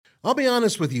I'll be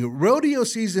honest with you, rodeo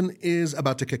season is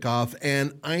about to kick off,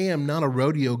 and I am not a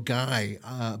rodeo guy,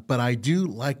 but I do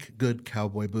like good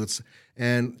cowboy boots.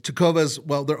 And Tacovas,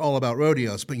 well, they're all about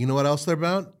rodeos, but you know what else they're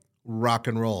about? Rock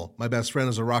and roll. My best friend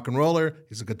is a rock and roller.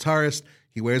 He's a guitarist.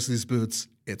 He wears these boots.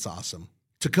 It's awesome.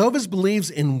 Tacovas believes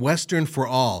in Western for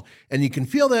all, and you can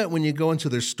feel that when you go into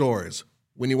their stores.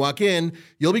 When you walk in,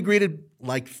 you'll be greeted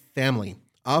like family.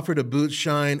 Offered a boot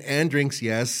shine and drinks,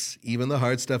 yes, even the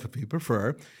hard stuff if you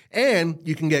prefer. And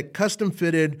you can get custom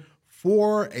fitted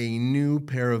for a new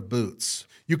pair of boots.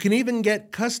 You can even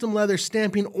get custom leather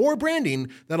stamping or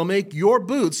branding that'll make your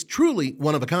boots truly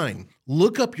one of a kind.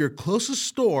 Look up your closest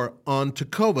store on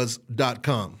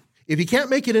tacovas.com. If you can't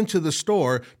make it into the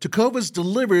store, Tacovas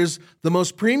delivers the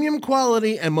most premium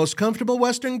quality and most comfortable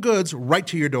Western goods right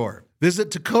to your door.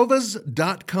 Visit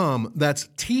tacovas.com, that's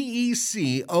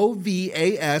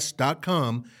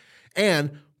Tecovas.com,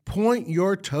 and point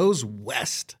your toes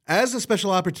west. As a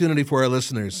special opportunity for our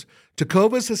listeners,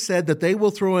 Tacovas has said that they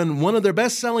will throw in one of their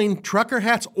best-selling trucker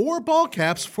hats or ball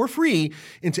caps for free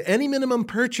into any minimum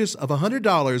purchase of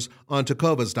 $100 on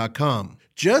tacovas.com.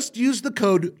 Just use the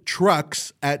code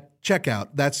TRUCKS at checkout.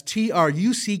 That's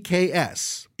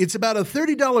TRUCKS. It's about a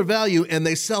 $30 value and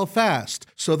they sell fast,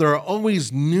 so there are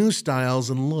always new styles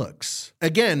and looks.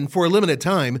 Again, for a limited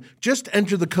time, just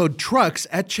enter the code TRUCKS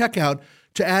at checkout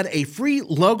to add a free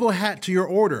logo hat to your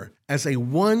order as a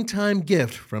one-time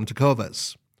gift from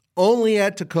Tacovas. Only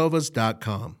at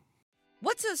tacovas.com.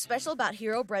 What's so special about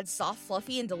Hero Bread's soft,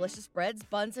 fluffy, and delicious breads,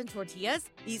 buns, and tortillas?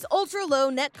 These ultra-low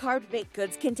net-carb baked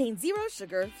goods contain zero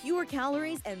sugar, fewer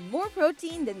calories, and more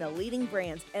protein than the leading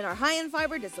brands, and are high in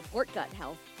fiber to support gut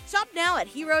health. Shop now at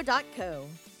hero.co.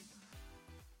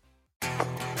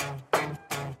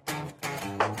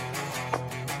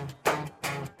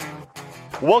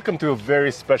 Welcome to a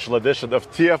very special edition of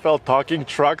TFL Talking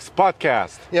Trucks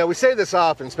podcast. Yeah, we say this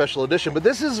often, special edition, but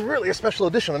this is really a special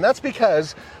edition, and that's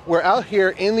because we're out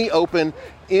here in the open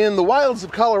in the wilds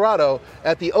of Colorado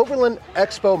at the Overland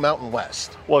Expo Mountain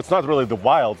West. Well, it's not really the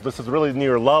wilds. This is really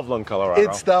near Loveland, Colorado.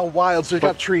 It's the wilds. They've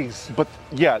got trees. But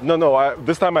yeah,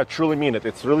 this time I truly mean it.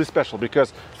 It's really special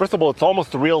because, first of all, it's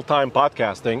almost real-time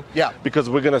podcasting. Yeah. Because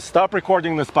we're going to stop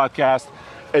recording this podcast,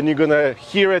 and you're going to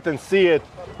hear it and see it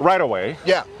right away.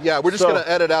 Yeah. We're just going to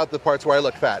edit out the parts where I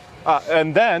look fat.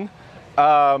 And then,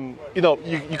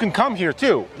 you can come here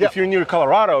too. Yeah. If you're near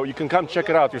Colorado, you can come check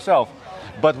it out yourself.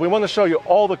 But we want to show you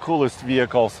all the coolest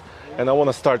vehicles, and I want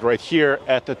to start right here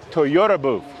at the Toyota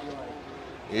booth.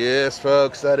 Yes,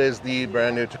 folks, that is the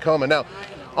brand new Tacoma. Now,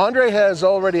 Andre has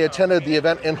already attended the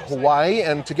event in Hawaii,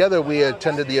 and together we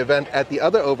attended the event at the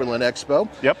other Overland Expo.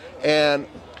 Yep. And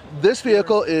this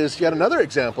vehicle is yet another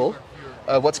example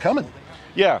of what's coming.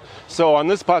 Yeah, so on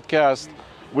this podcast,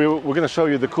 we're going to show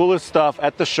you the coolest stuff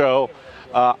at the show.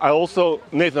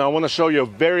 Nathan, I want to show you a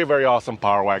very, very awesome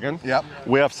Power Wagon. Yep.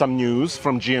 We have some news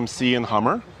from GMC and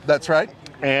Hummer. That's right.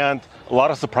 And a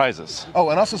lot of surprises. Oh,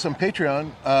 and also some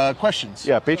Patreon questions.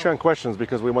 Yeah, Patreon questions,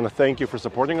 because we want to thank you for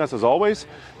supporting us as always.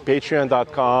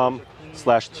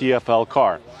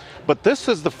 Patreon.com/TFLcar. But this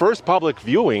is the first public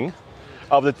viewing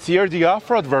of the TRD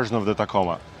off-road version of the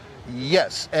Tacoma.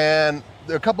 Yes, and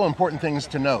there are a couple of important things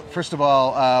to note. First of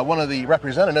all, one of the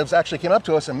representatives actually came up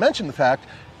to us and mentioned the fact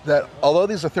that although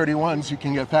these are 31s, you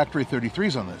can get factory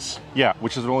 33s on this. Yeah,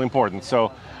 which is really important.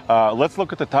 So let's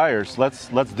look at the tires. Let's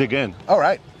dig in. All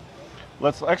right.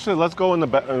 Let's go in the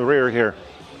rear here.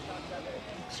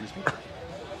 Excuse me.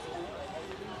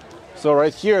 So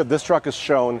right here, this truck is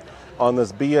shown on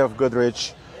this BF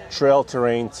Goodrich Trail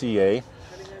Terrain TA,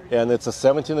 and it's a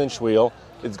 17-inch wheel.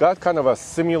 It's got kind of a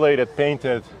simulated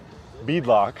painted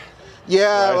beadlock.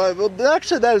 Yeah, right? well,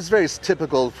 actually that is very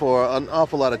typical for an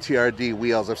awful lot of TRD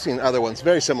wheels. I've seen other ones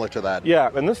very similar to that.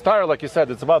 Yeah, and this tire, like you said,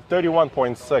 it's about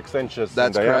 31.6 inches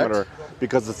That's in diameter, correct.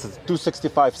 because it's a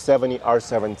 265/70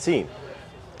 R17.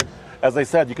 As I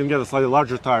said, you can get a slightly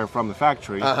larger tire from the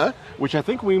factory, which I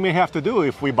think we may have to do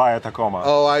if we buy a Tacoma.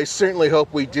 Oh, I certainly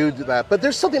hope we do that. But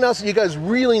there's something else that you guys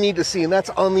really need to see, and that's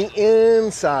on the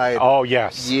inside. Oh,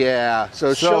 yes. Yeah,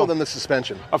 so show them the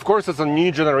suspension. Of course, it's a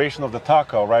new generation of the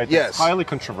Taco, right? Yes. It's highly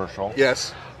controversial.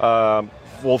 Yes.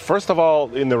 Well, first of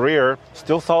all, in the rear,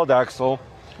 still solid axle,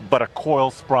 but a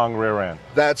coil-sprung rear end.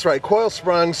 That's right, coil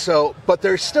sprung, but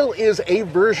there still is a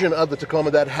version of the Tacoma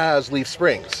that has leaf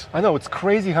springs. I know, it's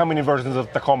crazy how many versions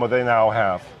of Tacoma they now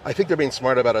have. I think they're being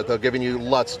smart about it, though, giving you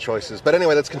lots of choices. But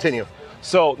anyway, let's continue.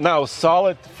 So now,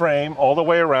 solid frame all the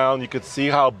way around. You could see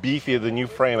how beefy the new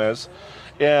frame is.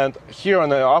 And here on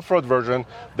the off-road version,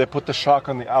 they put the shock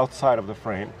on the outside of the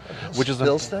frame, which is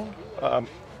Bill's thing?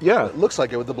 Yeah. It looks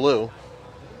like it with the blue.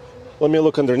 Let me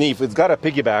look underneath. It's got a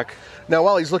piggyback. Now,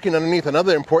 while he's looking underneath,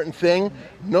 another important thing,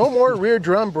 no more rear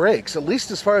drum brakes, at least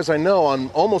as far as I know, on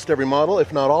almost every model,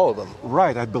 if not all of them.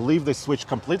 Right, I believe they switched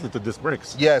completely to disc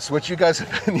brakes. Yes, which you guys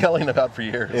have been yelling about for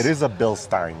years. It is a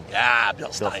Bilstein. Yeah,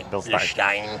 Bilstein.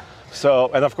 Bilstein.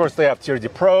 So, and of course they have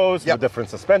TRD Pros with different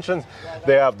suspensions.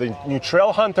 They have the new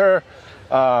Trail Hunter.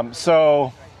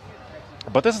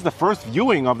 But this is the first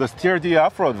viewing of this TRD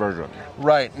off-road version.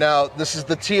 Right. Now, this is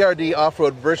the TRD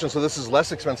off-road version, so this is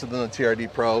less expensive than the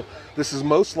TRD Pro. This is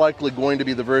most likely going to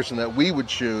be the version that we would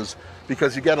choose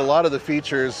because you get a lot of the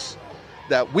features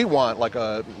that we want, like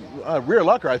a rear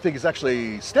locker, I think is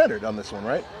actually standard on this one,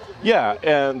 right? Yeah,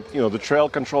 and the trail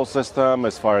control system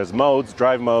as far as modes,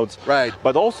 drive modes. Right.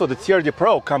 But also the TRD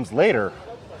Pro comes later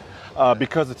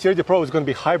because the TRD Pro is going to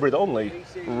be hybrid only.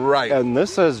 Right. And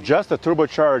this is just a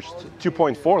turbocharged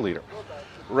 2.4 liter.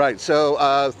 Right,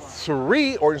 so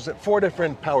 3 or is it 4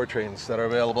 different powertrains that are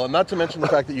available, and not to mention the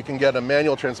fact that you can get a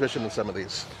manual transmission in some of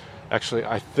these. Actually,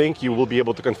 I think you will be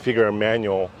able to configure a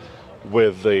manual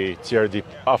with the TRD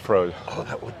off-road. Oh,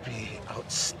 that would be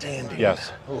outstanding.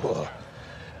 Yes. Ugh.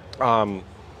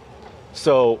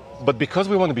 But because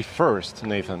we want to be first,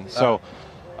 Nathan,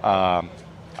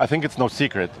 I think it's no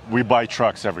secret, we buy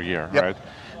trucks every year, right?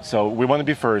 So we want to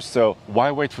be first, so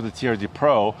why wait for the TRD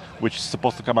Pro, which is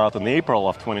supposed to come out in April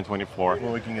of 2024?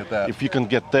 Well, we can get that. If you can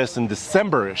get this in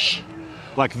December-ish,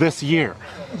 like this year.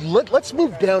 Let's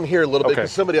move down here a little bit Okay.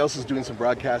 because somebody else is doing some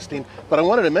broadcasting, but I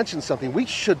wanted to mention something. We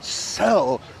should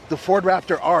sell the Ford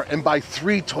Raptor R and buy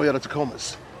 3 Toyota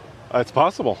Tacomas. It's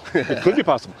possible. It could be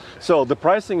possible. So the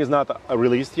pricing is not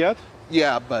released yet.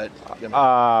 Yeah, but...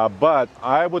 But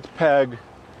I would peg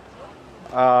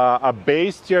a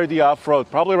base TRD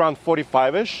off-road probably around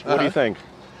 45-ish. What do you think?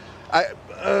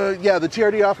 Yeah, the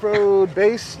TRD off-road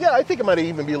base, yeah, I think it might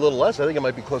even be a little less. I think it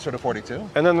might be closer to 42.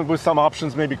 And then with some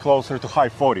options, maybe closer to high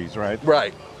 40s, right?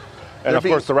 Right. And of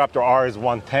course, the Raptor R is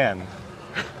 110.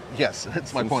 Yes,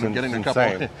 that's my point of getting a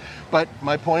insane. couple. But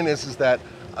my point is that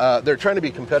they're trying to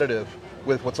be competitive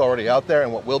with what's already out there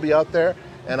and what will be out there.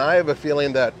 And I have a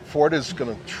feeling that Ford is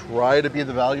going to try to be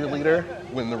the value leader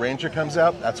when the Ranger comes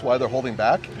out. That's why they're holding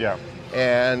back. Yeah.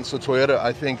 And so Toyota,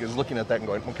 I think, is looking at that and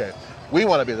going, okay, we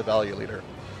want to be the value leader.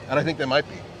 And I think they might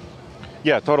be.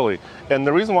 Yeah, totally. And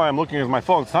the reason why I'm looking at my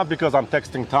phone, it's not because I'm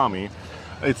texting Tommy.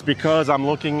 It's because I'm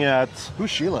looking at... Who's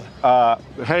Sheila?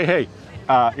 Hey.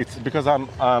 It's because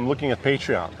I'm looking at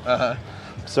Patreon. Uh-huh.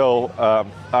 So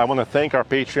I want to thank our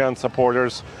Patreon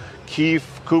supporters.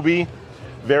 Keith Kubi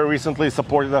very recently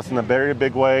supported us in a very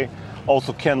big way.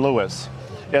 Also Ken Lewis.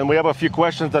 And we have a few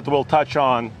questions that we'll touch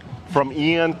on from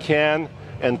Ian, Ken,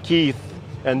 and Keith,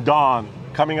 and Don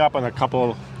coming up in a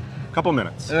couple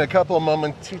minutes. In a couple of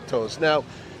momentitos. Now,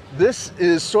 this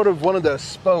is sort of one of the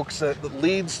spokes that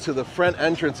leads to the front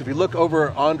entrance. If you look over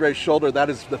Andre's shoulder, that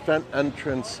is the front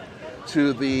entrance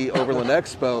to the Overland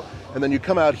Expo. And then you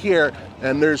come out here,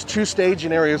 and there's 2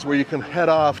 staging areas where you can head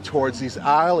off towards these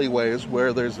alleyways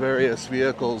where there's various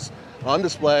vehicles on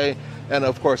display, and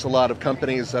of course a lot of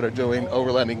companies that are doing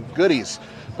overlanding goodies.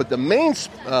 But the main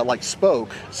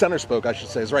spoke, center spoke I should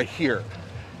say, is right here.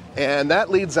 And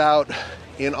that leads out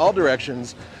in all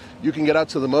directions. You can get out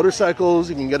to the motorcycles,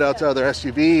 you can get out to other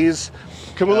SUVs.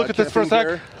 Can we look at this for a sec?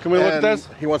 gear. Can we look at this?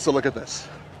 He wants to look at this.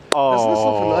 Oh. Doesn't this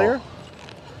look familiar?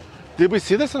 Did we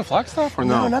see this in Flagstaff or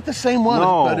no? No, not the same one,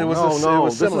 No, but it was, no. it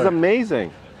was similar. This is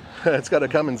amazing. It's got a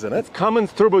Cummins in it.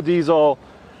 Cummins turbo diesel,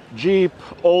 Jeep,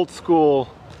 old school.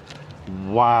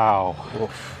 Wow.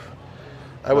 Oof.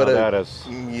 I would that is.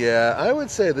 Yeah, I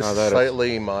would say this is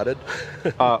slightly modded.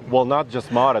 Well, not just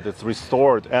modded, it's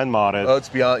restored and modded. Oh, it's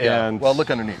beyond, yeah. And well,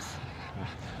 look underneath.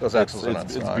 Those axles are not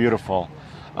it's stock. beautiful.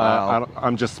 Wow.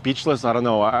 I'm just speechless. I don't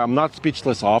know. I'm not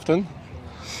speechless often,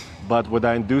 but when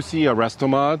I do see a resto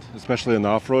mod, especially an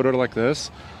off-roader like this,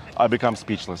 I become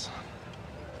speechless.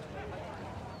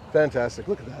 Fantastic.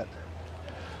 Look at that.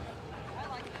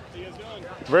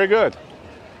 Very good.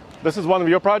 This is one of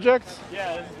your projects?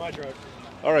 Yeah, this is my truck.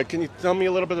 All right, can you tell me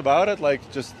a little bit about it?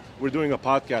 We're doing a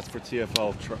podcast for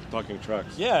TFL, Talking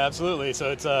Trucks. Yeah, absolutely.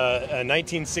 So it's a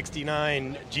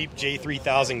 1969 Jeep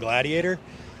J3000 Gladiator.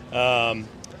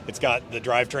 It's got the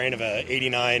drivetrain of a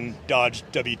 89 Dodge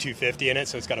W250 in it,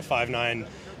 so it's got a 5.9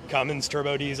 Cummins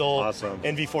turbo diesel, awesome.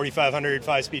 NV4500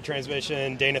 5-speed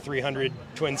transmission, Dana 300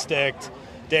 twin-sticked,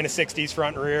 Dana 60s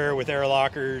front and rear with air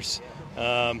lockers.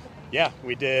 Yeah,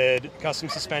 we did custom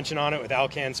suspension on it with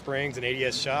Alcan springs and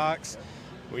ADS shocks.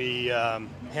 We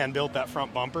hand-built that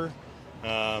front bumper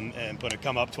and put a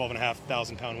come-up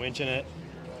 12,500-pound winch in it.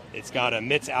 It's got a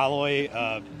MITS alloy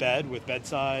bed with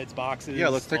bedsides, boxes. Yeah,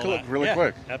 let's take a look really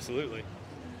quick. quick. Absolutely.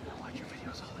 I watch your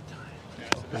videos all the time.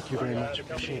 Thank you very much.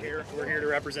 Appreciate it. We're here to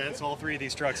represent. So all three of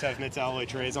these trucks have MITS alloy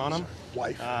trays on them.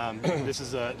 Wife. This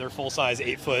is their full-size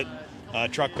 8-foot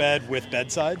truck bed with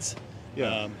bed sides.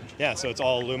 Yeah. So it's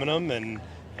all aluminum and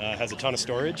has a ton of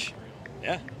storage.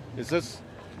 Yeah.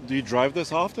 Do you drive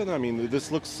this often? I mean,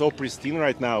 this looks so pristine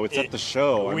right now. It's at the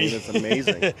show. I mean, it's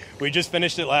amazing. We just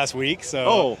finished it last week,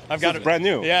 so I've got it brand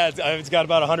new. Yeah, it's got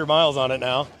about 100 miles on it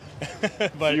now.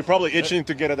 But so you're probably itching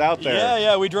to get it out there.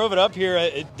 Yeah. We drove it up here.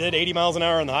 It did 80 miles an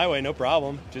hour on the highway, no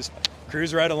problem. Just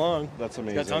cruise right along. That's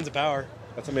amazing. It's got tons of power.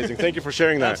 That's amazing. Thank you for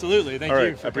sharing that. Absolutely. Thank you. All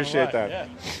right, I appreciate that. Yeah.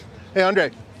 Hey, Andre.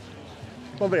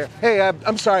 Come over here. Hey,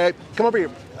 I'm sorry. Come over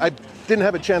here. I didn't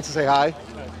have a chance to say hi.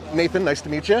 Nathan, nice to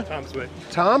meet you. Tom Swick.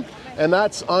 Tom, and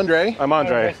that's Andre. I'm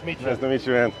Andre. Nice to meet you. Nice to meet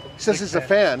you, man. He says he's a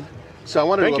fan, so I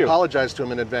wanted Thank to you. apologize to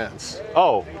him in advance.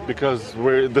 Oh, because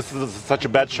this is such a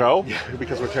bad show? Yeah,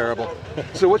 because we're terrible.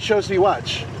 So what shows do you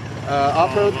watch?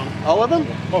 Off-road? All of them?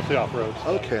 Mostly off-road.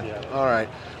 Okay. Yeah. All right.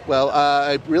 Well,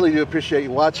 I really do appreciate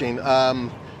you watching.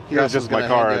 Here's just my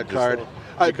card.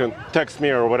 You can text me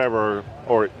or whatever,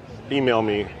 or email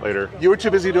me later. You were too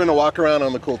busy doing a walk around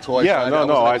on the cool toy. Yeah, side. no,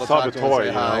 wasn't I able to saw talk the to him and toy, say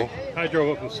you hi. know. I drove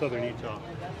up from southern Utah.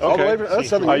 All the way Okay. from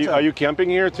Southern Are Utah. you camping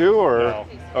here too, or? No.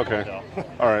 Okay. No.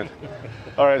 All right.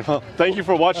 All right. Well, thank you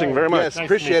for watching very much. Yes,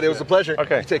 appreciate it. It was a pleasure.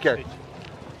 Okay. Take care.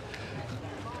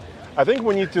 I think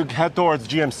we need to head towards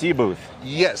GMC booth.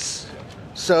 Yes.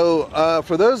 So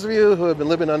for those of you who have been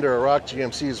living under a rock,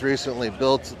 GMC's recently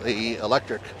built the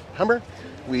electric Hummer.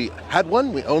 We had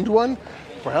one. We owned one.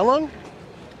 For how long?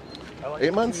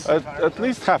 8 months? At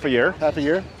least half a year. Half a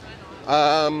year.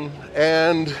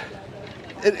 And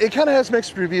it kind of has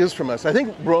mixed reviews from us. I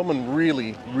think Roman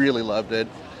really, really loved it.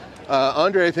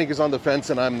 Andre, I think, is on the fence,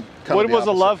 and I'm kind Well, of it the was a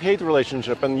opposite. love-hate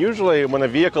relationship, and usually when a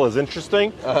vehicle is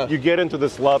interesting, you get into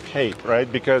this love-hate,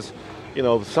 right? Because,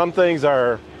 some things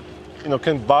are,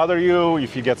 can bother you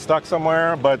if you get stuck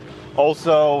somewhere, but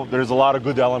also there's a lot of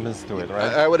good elements to it,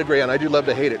 right? I would agree, and I do love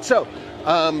to hate it. So,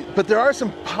 but there are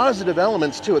some positive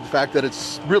elements to it. The fact that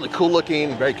it's really cool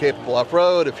looking, very capable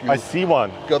off-road if you I see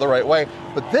one. go the right way.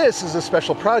 But this is a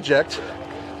special project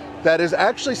that is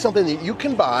actually something that you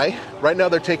can buy. Right now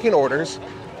they're taking orders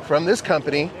from this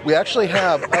company. We actually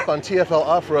have up on TFL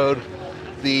Off-Road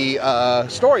the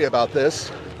story about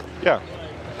this. Yeah.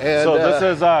 And, So this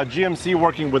is GMC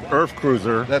working with Earth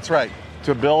Cruiser That's right.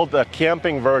 to build a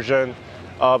camping version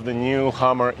of the new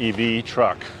Hummer EV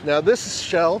truck. Now this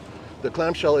shell, the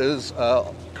clamshell is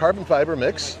carbon fiber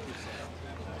mix.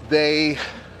 They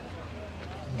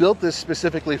built this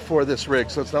specifically for this rig,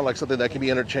 so it's not like something that can be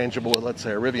interchangeable with, let's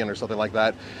say, a Rivian or something like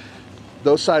that.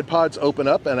 Those side pods open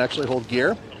up and actually hold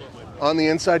gear. On the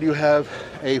inside you have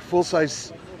a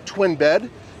full-size twin bed.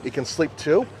 You can sleep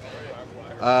two.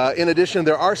 In addition,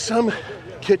 there are some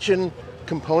kitchen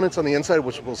components on the inside,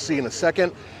 which we'll see in a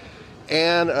second,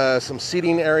 and some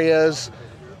seating areas.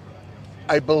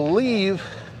 I believe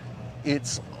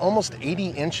it's almost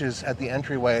 80 inches at the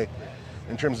entryway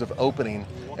in terms of opening,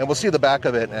 and we'll see the back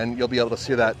of it and you'll be able to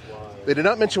see that. They did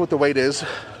not mention what the weight is,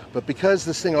 but because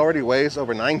this thing already weighs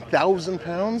over 9,000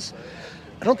 pounds,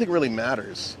 I don't think it really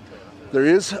matters. There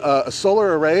is a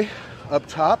solar array up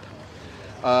top.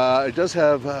 It does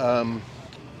have a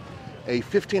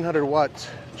 1,500 watt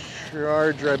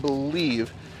charger, I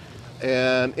believe,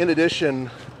 and in addition,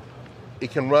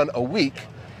 it can run a week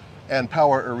and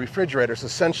power a refrigerator. So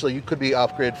essentially, you could be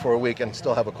off-grid for a week and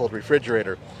still have a cold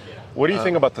refrigerator. What do you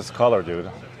think about this color, dude?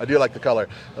 I do like the color,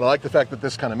 and I like the fact that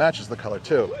this kind of matches the color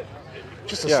too.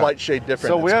 Just a Yeah. slight shade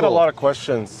different. So we It's had a cool. lot of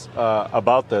questions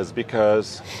about this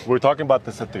because we were talking about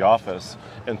this at the office,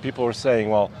 and people were saying,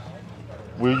 well,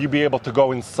 will you be able to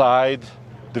go inside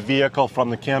the vehicle from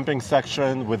the camping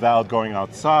section without going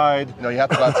outside? No, you have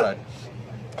to go outside.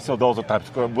 So those are types.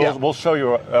 Yeah. We'll show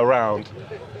you around.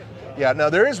 Yeah, now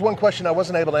there is one question I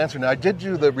wasn't able to answer. Now, I did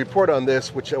do the report on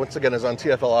this, which once again is on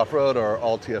TFL Off-Road or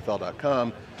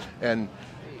alltfl.com. And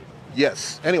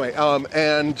yes, anyway,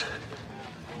 and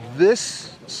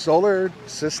this solar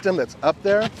system that's up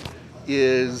there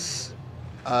is,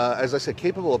 as I said,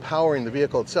 capable of powering the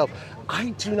vehicle itself. I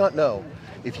do not know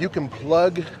if you can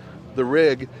plug the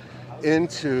rig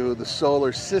into the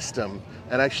solar system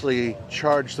and actually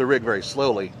charge the rig very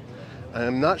slowly.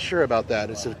 I'm not sure about that.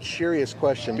 It's a curious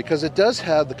question because it does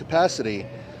have the capacity,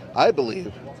 I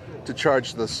believe, to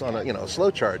charge this on a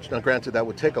slow charge. Now, granted, that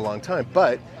would take a long time,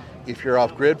 but if you're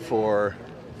off grid for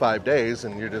 5 days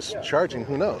and you're just charging,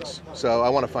 who knows? So I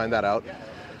want to find that out.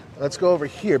 Let's go over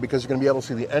here because you're going to be able to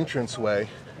see the entranceway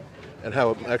and how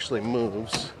it actually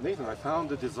moves. Nathan, I found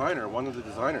the designer, one of the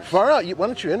designers. Far out. Why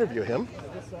don't you interview him?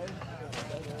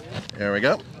 There we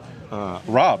go.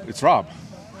 Rob. It's Rob.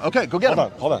 Okay, go get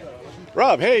him. Hold on.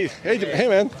 Rob, hey,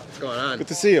 man. What's going on? Good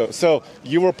to see you. So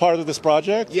you were part of this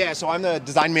project? Yeah, so I'm the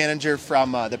design manager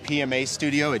from the PMA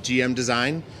studio at GM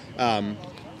Design.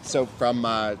 So from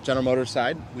General Motors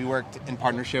side, we worked in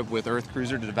partnership with Earth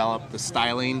Cruiser to develop the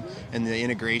styling and the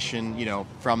integration,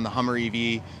 from the Hummer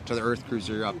EV to the Earth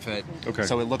Cruiser upfit. Okay.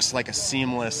 So it looks like a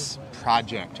seamless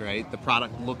project, right? The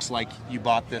product looks like you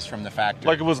bought this from the factory.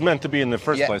 Like it was meant to be in the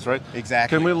first place, right?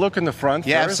 Exactly. Can we look in the front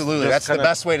Yeah, first? absolutely. Just That's the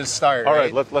best way to start. All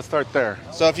right, let's start there.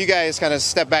 So if you guys kind of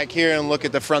step back here and look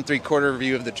at the front three-quarter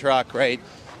view of the truck, right?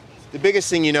 The biggest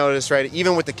thing you notice, right,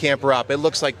 even with the camper up, it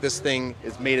looks like this thing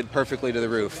is mated perfectly to the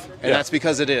roof. And that's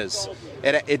because it is.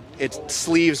 It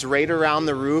sleeves right around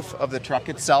the roof of the truck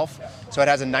itself, so it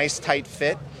has a nice tight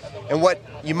fit. And what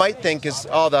you might think is,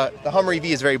 the Hummer EV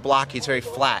is very blocky, it's very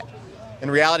flat.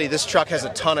 In reality, this truck has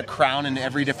a ton of crown in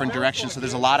every different direction, so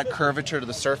there's a lot of curvature to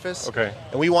the surface. Okay.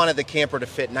 And we wanted the camper to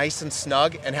fit nice and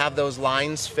snug and have those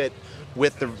lines fit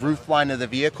with the roof line of the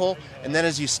vehicle. And then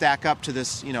as you stack up to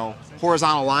this,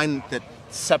 horizontal line that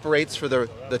separates for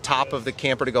the top of the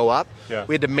camper to go up,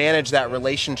 we had to manage that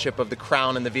relationship of the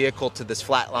crown and the vehicle to this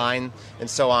flat line and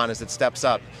so on as it steps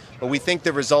up. But we think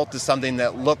the result is something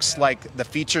that looks like the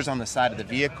features on the side of the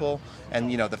vehicle and,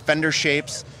 the fender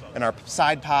shapes and our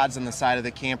side pods on the side of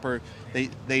the camper,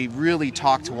 they really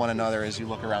talk to one another as you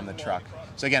look around the truck.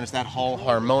 So again, it's that whole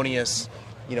harmonious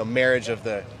marriage of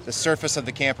the surface of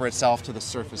the camper itself to the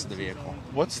surface of the vehicle.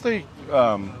 What's the,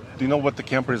 do you know what the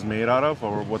camper is made out of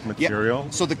or what material?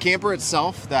 So the camper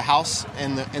itself, the house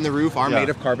and the roof are made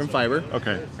of carbon fiber.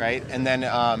 Okay. Right? And then,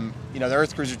 the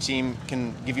Earth Cruiser team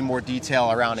can give you more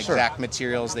detail around exact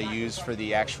materials they use for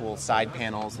the actual side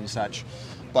panels and such.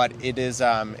 But it is,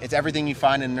 it's everything you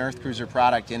find in an Earth Cruiser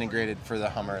product integrated for the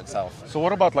Hummer itself. So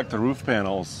what about like the roof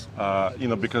panels?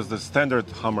 Because the standard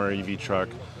Hummer EV truck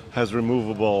has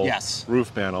removable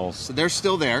roof panels. So they're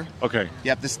still there. Okay.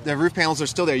 Yep, the roof panels are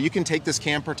still there. You can take this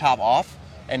camper top off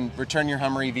and return your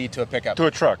Hummer EV to a pickup. To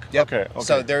a truck. Yep. Okay.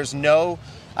 So there's no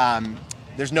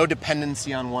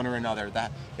dependency on one or another.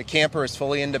 The camper is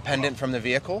fully independent from the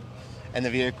vehicle, and the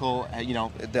vehicle,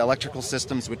 the electrical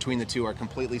systems between the two are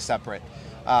completely separate.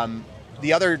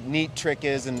 The other neat trick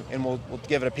is, and we'll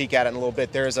give it a peek at it in a little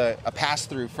bit, there's a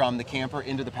pass-through from the camper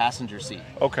into the passenger seat.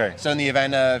 Okay. So in the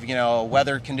event of,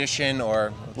 weather condition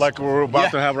or... Like we're about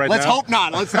to have right let's now? Hope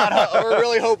not. Let's not. We're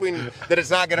really hoping that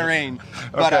it's not going to rain.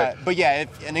 But,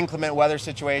 if an inclement weather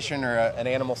situation or an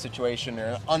animal situation or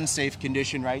an unsafe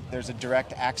condition, right, there's a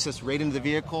direct access right into the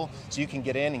vehicle so you can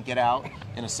get in and get out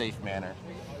in a safe manner.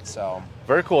 So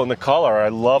very cool. And the color, I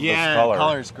love this color. Yeah, the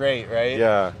color's great, right?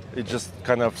 Yeah, it just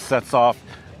kind of sets off,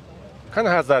 kind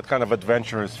of has that kind of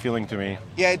adventurous feeling to me.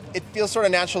 Yeah, it feels sort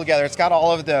of natural together. It's got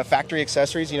all of the factory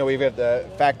accessories. We have the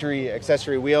factory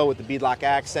accessory wheel with the beadlock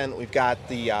accent. We've got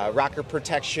the rocker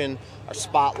protection, our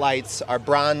spotlights, our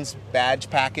bronze badge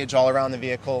package all around the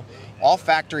vehicle. All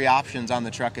factory options on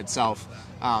the truck itself.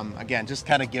 Again, just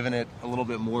kind of giving it a little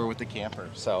bit more with the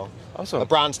camper. So awesome. The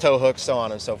bronze tow hooks, so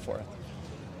on and so forth.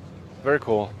 Very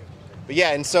cool. But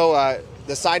yeah, and so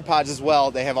the side pods as well.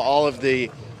 They have all of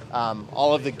the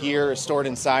gear stored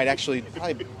inside. Actually,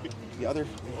 probably the other.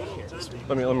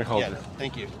 Let me hold it.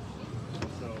 Thank you.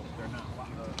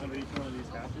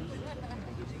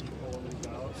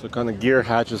 So kind of gear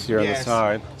hatches here on the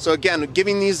side. So again,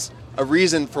 giving these a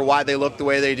reason for why they look the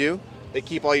way they do. They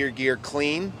keep all your gear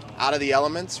clean, out of the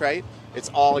elements, right? It's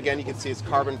all, again, you can see it's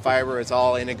carbon fiber. It's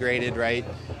all integrated, right?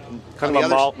 Kind of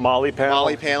a molly panel.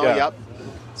 Molly panel, yep.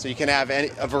 So you can have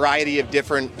a variety of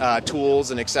different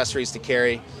tools and accessories to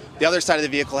carry. The other side of the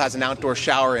vehicle has an outdoor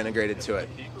shower integrated to it.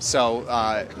 So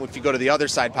if you go to the other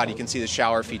side pod, you can see the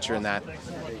shower feature in that.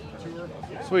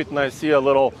 Sweet, and I see a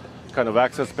little kind of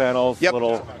access panels. Yep.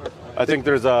 I think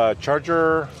there's a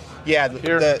charger. Yeah,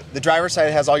 the driver's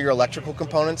side has all your electrical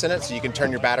components in it, so you can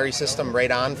turn your battery system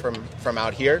right on from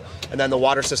out here, and then the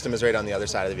water system is right on the other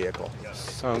side of the vehicle.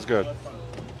 Sounds good.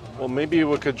 Well, maybe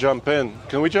we could jump in.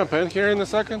 Can we jump in here in a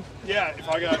second? Yeah, if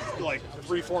I got like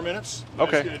 3-4 minutes.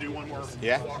 Okay. I'm just going to do one more.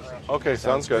 Yeah. Okay,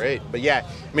 sounds good. Great. But yeah,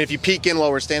 I mean, if you peek in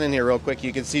while we're standing here real quick,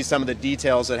 you can see some of the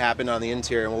details that happened on the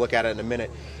interior, and we'll look at it in a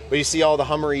minute. But you see all the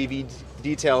Hummer EV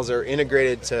details are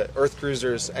integrated to Earth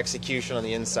Cruiser's execution on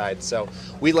the inside. So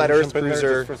we let Earth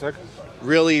Cruiser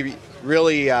really,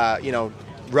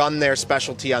 run their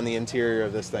specialty on the interior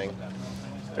of this thing.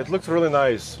 It looks really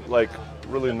nice, like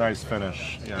really nice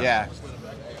finish. Yeah.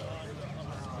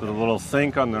 With a little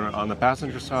sink on the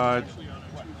passenger side.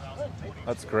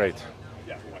 That's great.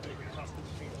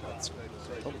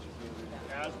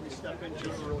 As we step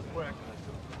into it real quick.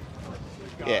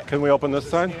 Yeah. Can we open this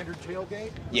side?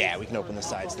 Yeah, we can open the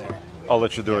sides there. I'll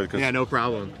let you do it. Yeah, no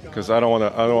problem. Because I don't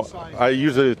want to. I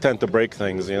usually tend to break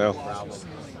things, you know.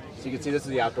 So you can see this is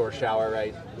the outdoor shower,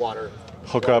 right? Water.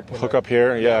 Hook up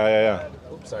here. Yeah.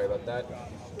 Oops, sorry about that.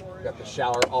 We've got the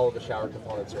shower, all of the shower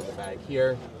components are in the bag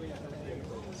here.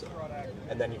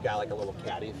 And then you've got like a little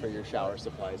caddy for your shower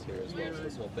supplies here as well. So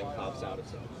this whole thing pops out.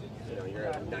 It's, you're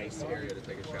in a nice area to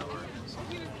take a shower.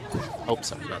 Oh,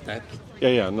 sorry about that.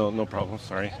 Yeah. No problem.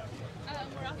 Sorry.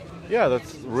 Yeah,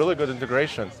 that's really good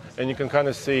integration, and you can kind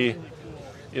of see,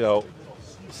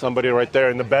 somebody right there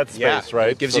in the bed space, right?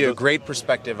 It gives you a great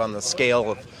perspective on the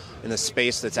scale of in the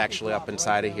space that's actually up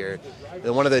inside of here.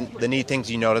 And one of the neat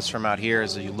things you notice from out here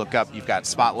is that you look up, you've got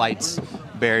spotlights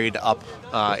buried up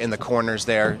in the corners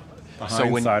there.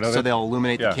 So they'll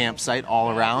illuminate the campsite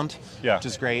all around, which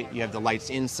is great. You have the lights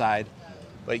inside.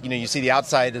 But, you see the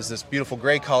outside is this beautiful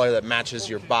gray color that matches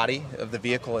your body of the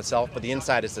vehicle itself, but the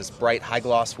inside is this bright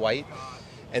high-gloss white,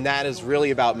 and that is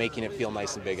really about making it feel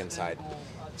nice and big inside.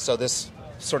 So this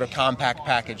sort of compact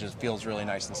package feels really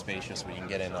nice and spacious when you can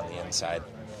get in on the inside.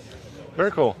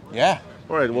 Very cool. Yeah.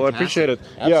 All right, well, I appreciate it.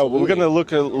 Absolutely. Yeah, we're going to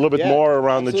look a little bit more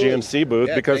around the GMC booth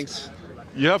because thanks.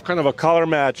 You have kind of a color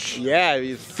match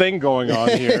thing going on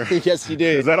here. Yes, you do.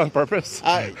 Is that on purpose?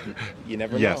 You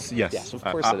never know. Yes, of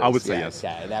course it is. I would say yes.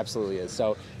 Yeah, it absolutely is.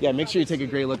 So, make sure you take a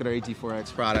great look at our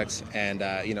AT4X products. And,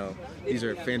 these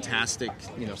are fantastic,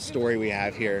 story we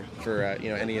have here for,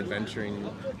 any adventuring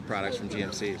products from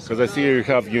GMC. Because I see you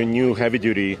have your new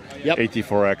heavy-duty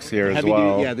AT4X here as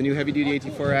well. The new heavy-duty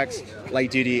AT4X,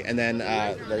 light-duty, and then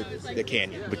the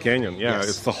Canyon. The Canyon, yes.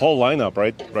 It's the whole lineup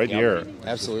right here.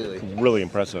 Absolutely. Really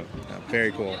impressive.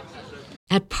 Very cool.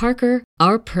 At Parker,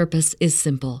 our purpose is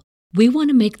simple. We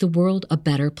want to make the world a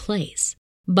better place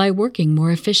by working more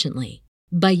efficiently,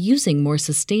 by using more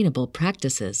sustainable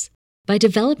practices, by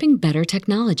developing better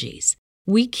technologies.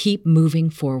 We keep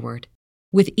moving forward.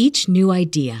 With each new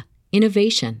idea,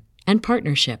 innovation, and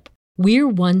partnership, we're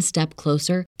one step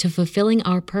closer to fulfilling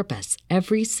our purpose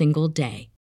every single day.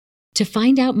 To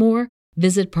find out more,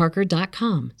 visit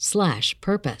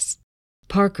parker.com/purpose.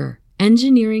 Parker,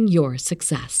 engineering your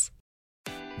success.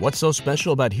 What's so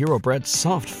special about Hero Bread's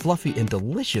soft, fluffy, and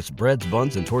delicious breads,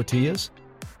 buns, and tortillas?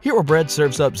 Hero Bread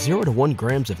serves up 0 to 1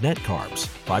 grams of net carbs,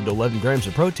 5 to 11 grams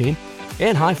of protein,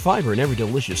 and high fiber in every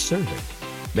delicious serving.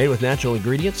 Made with natural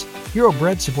ingredients, Hero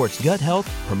Bread supports gut health,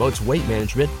 promotes weight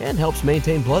management, and helps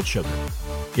maintain blood sugar.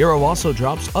 Hero also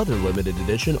drops other limited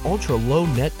edition ultra-low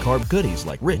net carb goodies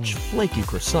like rich, flaky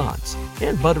croissants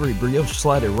and buttery brioche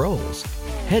slider rolls.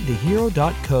 Head to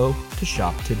hero.co to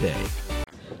shop today.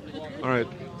 All right.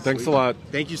 Thanks a lot.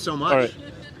 Thank you so much.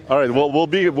 All right. Well, we'll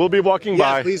be walking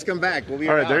by. Please come back. We'll be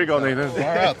all right. around. There you go, Nathan.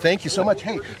 All right. Thank you so much.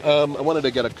 Hey, I wanted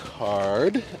to get a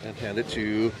card and hand it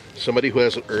to somebody who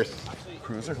has an Earth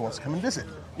cruiser who wants to come and visit.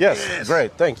 Yes.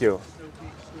 Great. Thank you.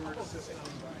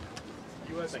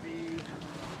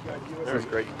 Very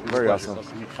great. Very awesome.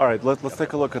 All right. Let's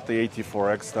take a look at the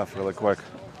AT4X stuff really quick.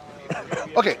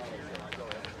 Okay.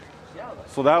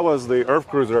 So that was the Earth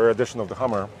Cruiser edition of the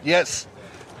Hummer. Yes.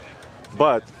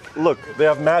 But look, they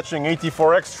have matching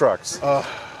AT4X trucks.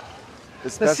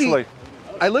 Especially.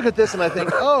 I look at this and I think,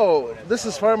 oh, this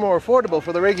is far more affordable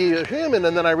for the regular human,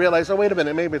 and then I realize, oh, wait a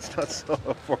minute, maybe it's not so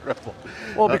affordable.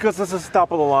 Well, because this is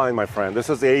top of the line, my friend. This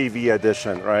is the AEV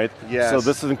edition, right? Yes. So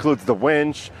this includes the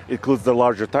winch, it includes the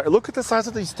larger tire. Look at the size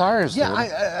of these tires.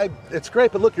 Yeah, it's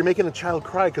great, but look, you're making a child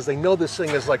cry because they know this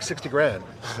thing is like 60 grand.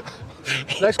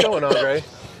 Nice going, Andre.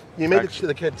 You made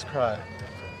the kids cry.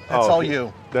 That's all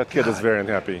you. That kid is very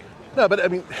unhappy. No, but I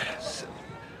mean,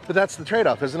 but that's the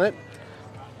trade-off, isn't it?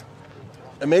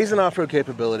 Amazing off-road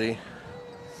capability.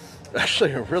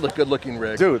 Actually, a really good-looking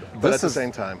rig, dude. But at the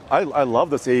same time, I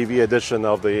love this AEV edition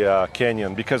of the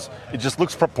Canyon because it just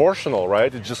looks proportional,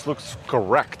 right? It just looks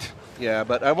correct. Yeah,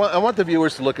 but I want the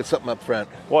viewers to look at something up front.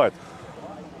 What?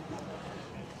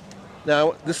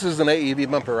 Now, this is an AEV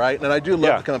bumper, right? And I do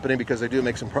love the company because they do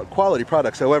make some quality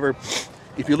products. However,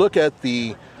 if you look at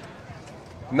the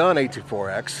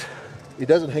non-AT4X, it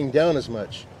doesn't hang down as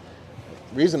much.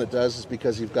 The reason it does is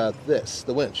because you've got this,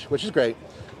 the winch, which is great,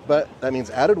 but that means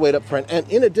added weight up front, and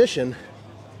in addition,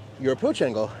 your approach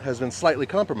angle has been slightly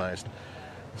compromised.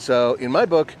 So in my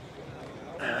book,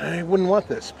 I wouldn't want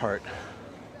this part.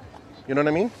 You know what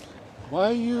I mean?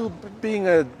 Why are you being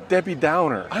a Debbie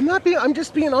Downer? I'm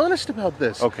just being honest about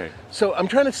this. Okay. So I'm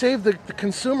trying to save the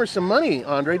consumer some money,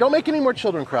 Andre. Don't make any more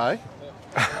children cry.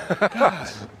 God.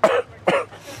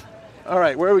 All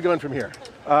right, where are we going from here?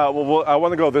 Well, I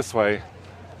want to go this way,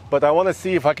 but I want to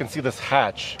see if I can see this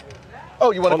hatch.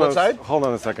 Oh, you want to go inside? Hold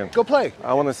on a second. Go play.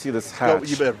 I want to see this hatch.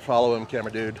 You better follow him, camera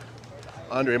dude.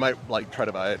 Andre might try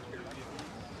to buy it.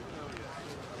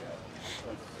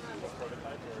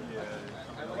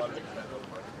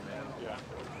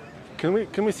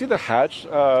 Can we see the hatch?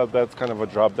 That's kind of a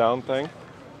drop down thing.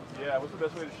 Yeah, what's the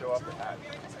best way to show off the hatch?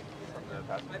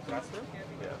 From the pass-through?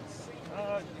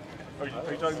 Yeah. Are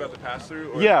you talking about the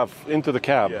pass-through? Yeah, into the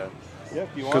cab. Yeah. Yeah,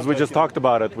 because we just talked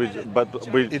about it. We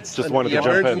just wanted to jump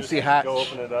in. Emergency hatch. Go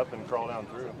open it up and crawl down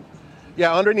through.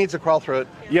 Yeah, Andre needs to crawl through it.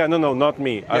 Yeah, no, not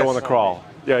me. I don't want to crawl.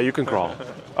 Yeah, you can crawl.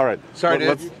 All right. Sorry,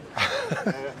 dude.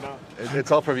 No. It's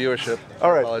all for viewership.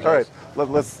 All right.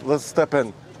 Let's step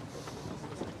in.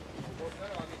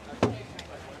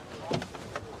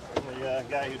 The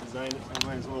guy who designed it, so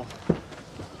might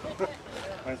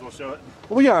as well show it.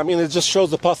 Well, yeah. I mean, it just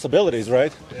shows the possibilities,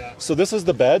 right? Yeah. So this is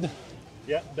the bed.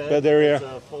 Yeah, bed area.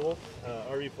 It's full,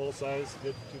 RV full size,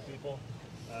 good 2 people.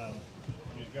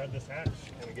 You grab this hatch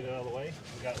and get it out of the way.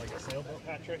 We got like a sailboat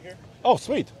hatch right here. Oh,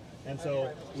 sweet. And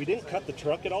so we didn't cut the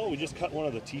truck at all. We just cut one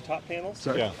of the T-top panels.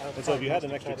 Sorry. Yeah. And so if you had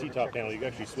an extra T-top panel, you could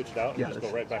actually switch it out and just go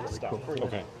right back to stock.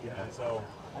 Okay. And so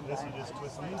this, you just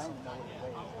twist these,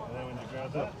 and then when you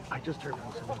grab that, I just heard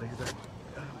from somebody that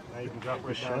now you can drop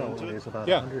right down into it. is about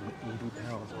Yeah. 180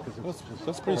 pounds because it's just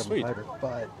That's pretty carbon sweet. fiber,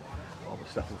 but all the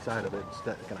stuff inside of it is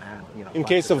going to add, In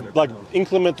case of like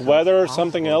inclement weather or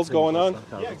something else going on.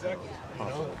 Yeah, exactly. You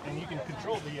know, and you can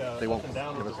control the They won't up and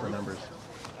down give with us the the roof, numbers.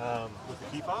 with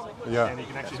the key fob. Yeah. And you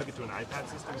can actually hook it to an iPad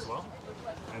system as well.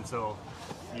 And so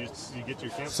you get your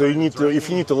campsite. So you need to, if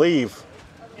you need to leave,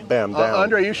 bam, down.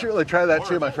 Andre, you should really try that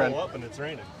too, my friend. Pull up and it's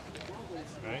raining.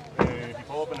 Right? And if you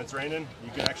pull up and it's raining,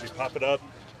 you can actually pop it up,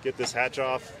 get this hatch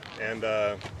off, and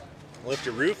lift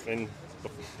your roof, and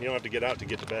you don't have to get out to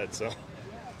get to bed. So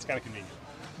it's kind of convenient.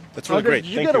 That's really Andre, great. did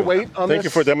you Thank get a weight on Thank this? you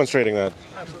for demonstrating that.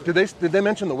 Did they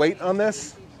mention the weight on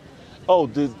this? Oh,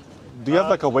 do you have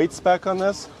like a weight spec on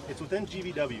this? It's within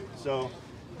GVW. So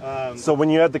So when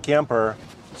you add the camper,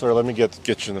 sorry, let me get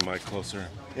you the mic closer.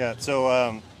 yeah,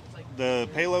 so the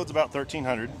payload's about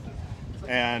 1,300,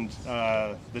 and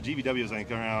the GVW is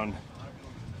like around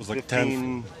It was like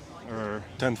 15 or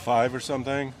 10.5 or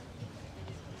something.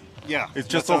 yeah, It's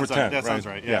just that over sounds 10, right. That sounds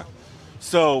right. Yeah.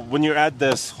 So when you add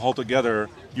this all together,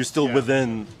 you're still Yeah.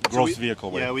 within So gross we- vehicle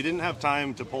weight. Yeah, we didn't have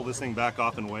time to pull this thing back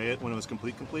off and weigh it when it was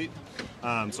complete.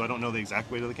 So I don't know the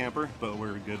exact weight of the camper, but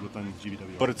we're good within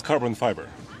GVW. But it's carbon fiber.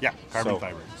 yeah, carbon so,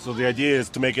 fiber. So the idea is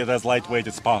to make it as lightweight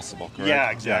as possible, correct? Yeah,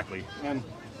 exactly.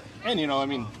 And you know, I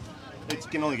mean, it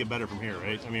can only get better from here,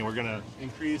 right? I mean, we're gonna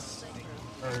increase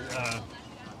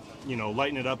or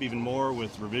lighten it up even more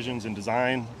with revisions in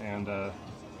design, and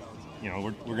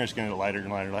we're just gonna get lighter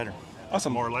and lighter and lighter.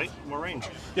 Awesome. More light, more range.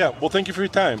 Yeah, well, thank you for your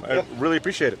time. I really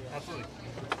appreciate it. Absolutely.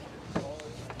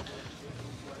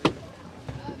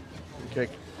 Okay,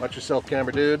 watch yourself,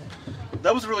 camera dude.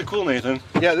 That was really cool, Nathan.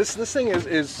 Yeah, this thing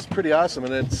is pretty awesome,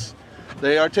 and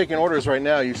they are taking orders right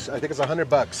now. I think it's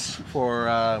 $100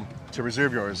 for to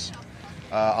reserve yours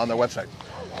on their website.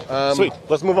 Sweet.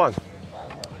 Let's move on.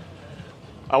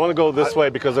 I want to go this way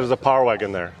because there's a power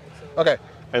wagon there, Okay.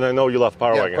 and I know you love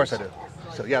power Yeah, wagons. of course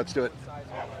I do. So yeah, let's do it.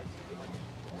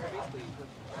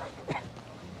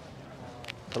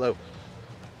 Hello.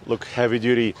 Look, heavy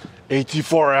duty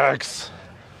AT4X.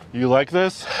 You like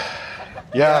this?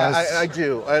 Yeah, Yes. I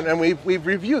do, and we've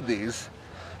reviewed these.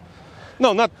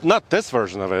 No, not this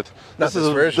version of it. Not this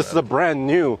version This is a brand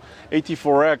new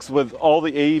AT4X with all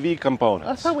the AEV I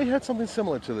components. thought we had something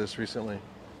similar to this recently.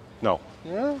 No,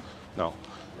 Yeah. no.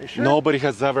 You sure? Nobody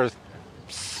has ever,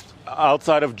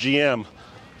 outside of GM,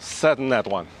 sat in that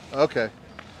one. Okay.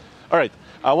 All right,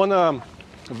 I want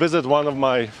to visit one of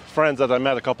my friends that I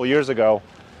met a couple years ago.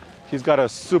 He's got a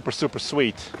super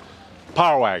sweet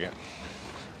power wagon.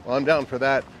 Well, I'm down for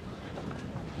that.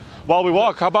 While we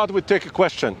walk, how about we take a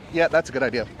question? Yeah, that's a good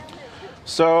idea.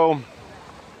 So,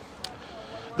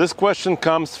 this question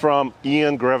comes from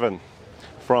Ian Greven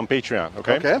from Patreon,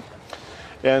 okay? Okay.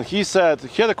 And he said,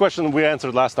 he had a question we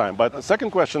answered last time, but the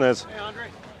second question is, Hey, Andre.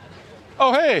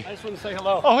 oh, hey. I just want to say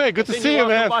hello. Oh, hey, good to see you,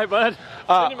 man. Bye, bud.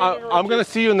 I'm going to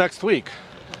see you next week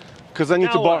because I need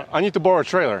Now what? I need to borrow a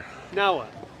trailer. Now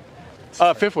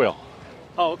what? Fifth wheel.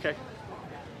 Oh, okay.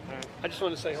 All right. I just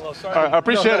want to say hello. Sorry. I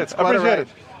appreciate that's it. quite Appreciate all it.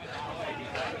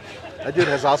 right. That dude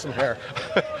has awesome hair.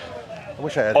 I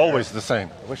wish I had Always hair. the same.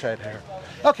 I wish I had hair.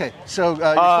 Okay, so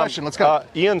your question, let's go.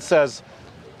 Ian says,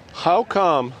 how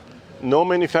come no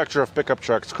manufacturer of pickup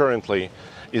trucks currently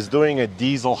is doing a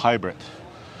diesel hybrid?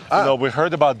 You know, we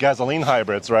heard about gasoline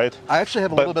hybrids, right? I actually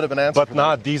have a little bit of an answer But for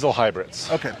not diesel hybrids.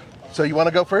 that. Okay, so you want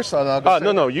to go first? I'll go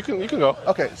second? No, you can go.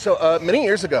 Okay, so many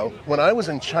years ago, when I was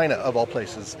in China, of all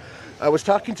places, I was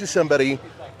talking to somebody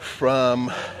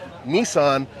from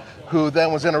Nissan who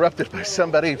then was interrupted by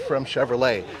somebody from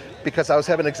Chevrolet because I was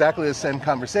having exactly the same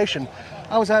conversation.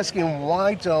 I was asking,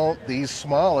 why don't these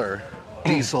smaller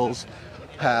diesels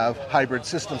have hybrid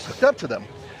systems hooked up to them?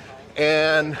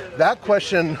 And that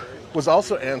question was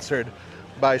also answered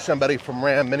by somebody from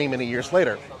Ram many, many years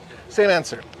later. Same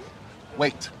answer.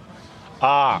 Weight.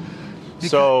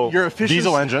 So your efficiency,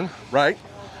 diesel engine, right?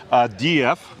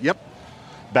 DF. Yep.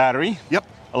 Battery. Yep.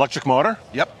 Electric motor.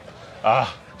 Yep.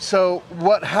 So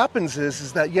what happens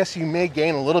is that yes, you may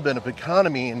gain a little bit of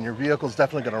economy, and your vehicle's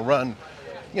definitely going to run,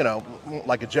 you know,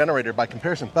 like a generator by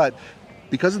comparison. But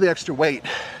because of the extra weight,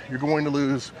 you're going to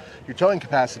lose your towing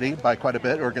capacity by quite a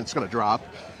bit, or it's going to drop,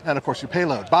 and of course your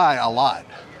payload by a lot.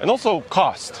 And also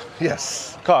cost.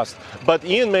 Yes. Cost. But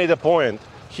Ian made a point.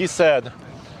 He said,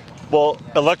 well,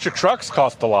 electric trucks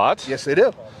cost a lot. Yes, they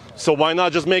do. So why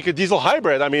not just make a diesel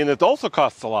hybrid? I mean, it also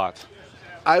costs a lot.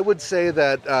 I would say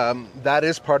that that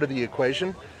is part of the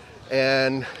equation.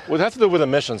 And well, it has to do with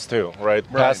emissions too, right?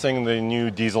 Passing the new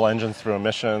diesel engines through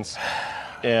emissions.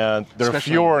 And there are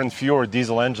fewer and fewer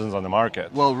diesel engines on the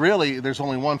market. Well, really, there's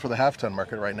only one for the half-ton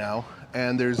market right now,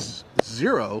 and there's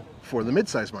 0 for the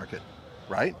mid-size market,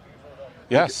 right?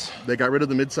 Yes. They got rid of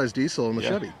the mid-size diesel in the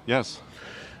Chevy. Yes.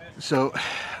 So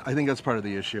I think that's part of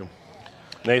the issue.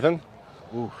 Nathan,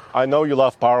 I know you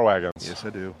love Power Wagons. Yes, I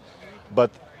do.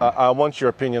 But I want your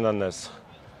opinion on this.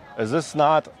 Is this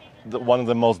not one of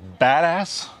the most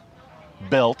badass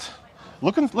built?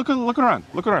 Look around.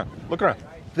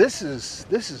 This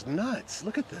is nuts.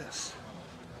 Look at this.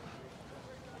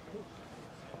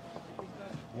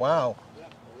 Wow.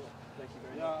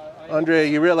 Andre,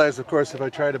 you realize, of course, if I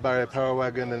try to buy a Power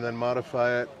Wagon and then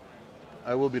modify it,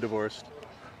 I will be divorced.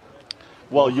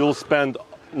 Well, you'll spend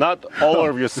not all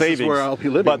of your savings, is where I'll be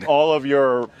living. but all of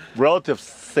your relative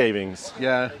savings.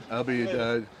 Yeah, I'll be...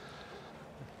 hey,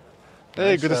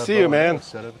 nice, good to see you, man.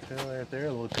 Set up a trailer right there,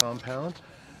 a little compound.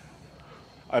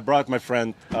 I brought my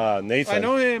friend Nathan. I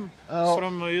know him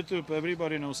from YouTube.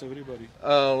 Everybody knows everybody.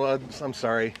 Oh, I'm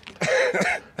sorry.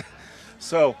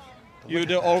 So you're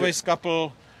the always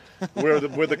couple. We're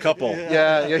the couple.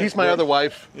 Yeah, he's my other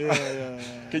wife. Yeah.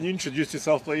 Can you introduce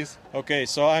yourself, please? Okay,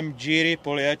 so I'm Jiří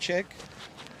Poliacek.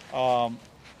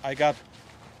 I got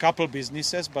couple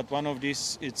businesses, but one of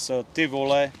these it's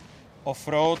Tivole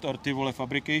off-road or Tivole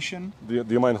fabrication. Do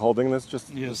you mind holding this just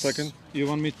Yes. a second? You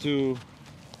want me to?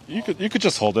 You could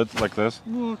just hold it like this.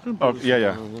 No,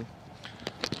 Yeah.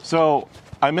 So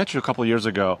I met you a couple of years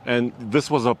ago, and this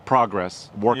was a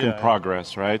work in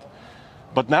progress, right?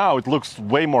 But now it looks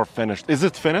way more finished. Is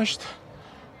it finished?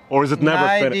 Or is it never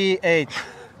finished?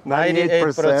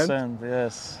 98%,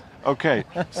 yes. Okay,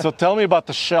 so tell me about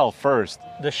the shell first.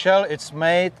 The shell, it's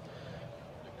made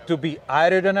to be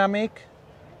aerodynamic,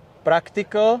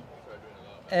 practical,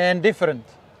 and different,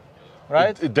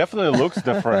 right? It definitely looks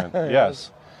different,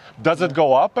 yes. Does it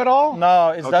go up at all? No,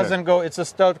 it doesn't go. It's a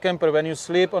stealth camper. When you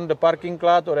sleep on the parking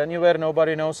lot or anywhere,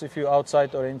 nobody knows if you're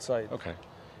outside or inside. Okay.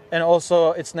 And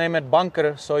also, it's named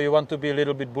bunker, so you want to be a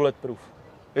little bit bulletproof.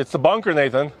 It's the bunker,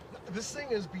 Nathan. This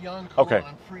thing is beyond cool. Okay.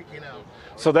 I'm freaking out.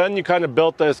 So then you kind of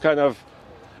built this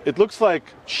it looks like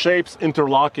shapes,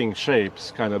 interlocking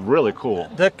shapes, kind of really cool.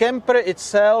 The camper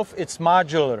itself, it's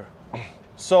modular.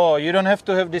 So you don't have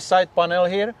to have this side panel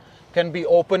here. Can be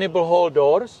openable whole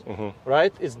doors,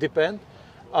 right? It's depend.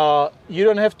 You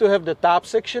don't have to have the top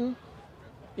section.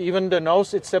 Even the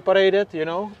nose, it's separated,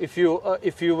 if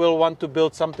you will want to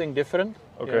build something different.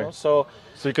 Okay. So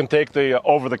you can take the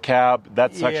over the cab,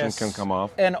 that section yes. can come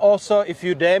off. And also, if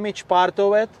you damage part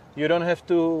of it, you don't have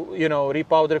to,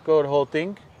 repowder coat whole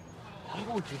thing.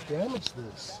 How would you damage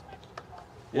this?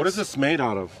 What is this made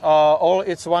out of?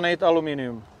 It's 1/8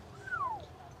 aluminum.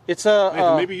 It's a.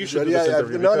 Nathan, maybe you should do this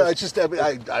interview. No, because- it's just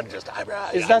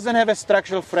It doesn't have a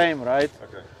structural frame, right?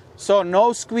 Okay. So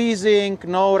no squeezing,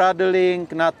 no rattling,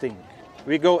 nothing.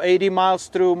 We go 80 miles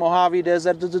through Mojave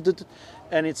Desert,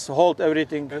 and it's hold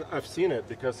everything. And I've seen it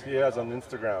because he has an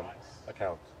Instagram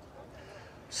account.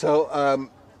 So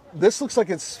this looks like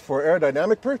it's for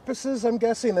aerodynamic purposes, I'm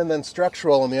guessing, and then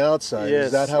structural on the outside. Yes,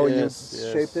 is that how yes, you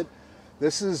yes. shaped it?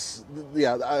 This is,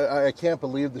 I can't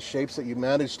believe the shapes that you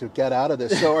managed to get out of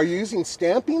this. So are you using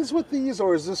stampings with these,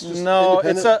 or is this just No,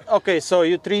 independent? okay, so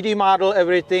you 3D model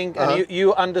everything, and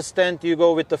you understand you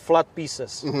go with the flat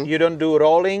pieces. You don't do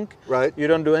rolling, Right. you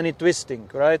don't do any twisting,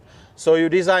 right? So you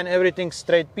design everything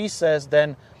straight pieces,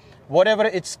 then whatever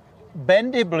it's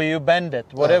bendable, you bend it.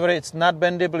 Whatever it's not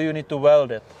bendable, you need to weld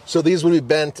it. So these would be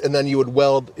bent, and then you would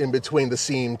weld in between the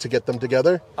seam to get them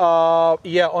together?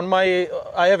 Yeah,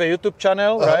 I have a YouTube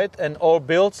channel, right? And all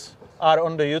builds are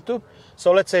on the YouTube.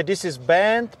 So let's say this is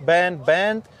bent,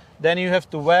 then you have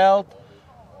to weld.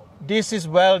 This is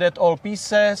welded all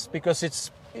pieces because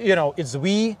it's, it's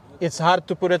V, It's hard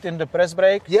to put it in the press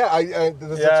brake. Yeah,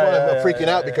 that's why I'm freaking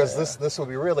out because this will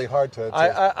be really hard to.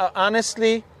 I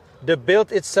honestly, the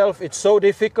build itself, it's so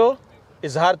difficult.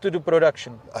 It's hard to do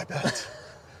production. I bet.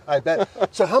 I bet.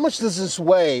 So how much does this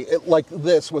weigh, like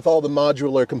this, with all the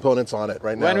modular components on it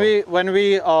right now? When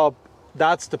we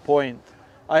that's the point.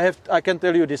 I can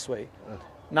tell you this way.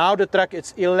 Now the truck,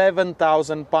 it's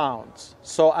 11,000 pounds.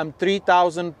 So I'm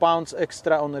 3,000 pounds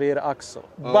extra on rear axle.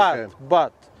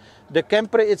 But the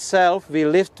camper itself, we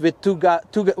lift with two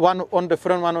one on the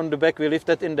front, one on the back. We lift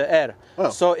it in the air. Oh.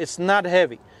 So it's not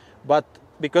heavy. But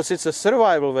because it's a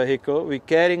survival vehicle, we're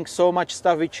carrying so much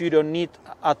stuff which you don't need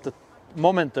at the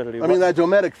momentarily. I mean, that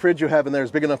Dometic fridge you have in there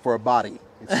is big enough for a body.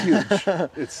 It's huge.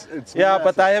 it's yeah,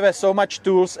 massive. but I have so much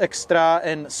tools extra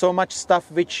and so much stuff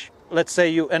which, let's say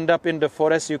you end up in the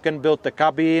forest, you can build a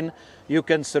cabin, you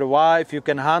can survive, you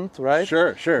can hunt, right?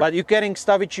 Sure. But you're carrying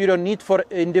stuff which you don't need for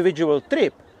individual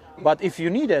trip. But if you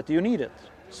need it, you need it.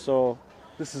 So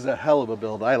this is a hell of a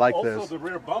build. I like this. Also, the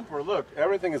rear bumper, look,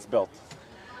 everything is built.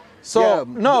 So,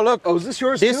 no, look. Oh, is this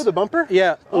yours too, the bumper?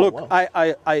 Yeah, look, wow.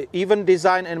 I even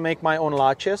design and make my own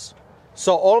latches.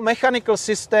 So all mechanical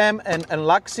system and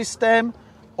lock system,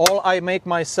 all I make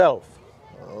myself.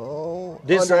 Oh,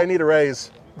 Andre, I need a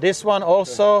raise. This one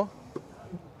also,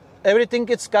 everything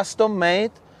is custom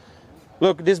made.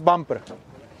 Look, this bumper.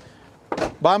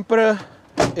 Bumper,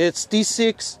 it's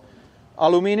T6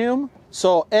 aluminum.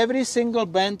 So every single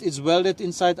bend is welded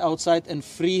inside, outside, and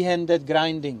free-handed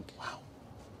grinding. Wow.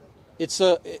 It's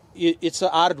a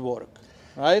artwork,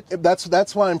 right?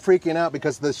 That's why I'm freaking out,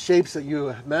 because the shapes that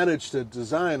you managed to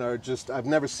design are just, I've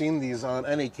never seen these on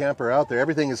any camper out there.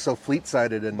 Everything is so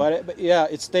fleet-sided. And but yeah,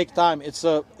 it's take time. It's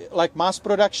like mass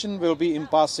production will be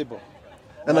impossible.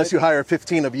 Unless you hire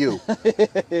 15 of you,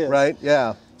 yes. Right?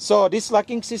 Yeah. So this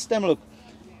locking system, look,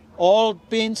 all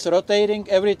pins rotating,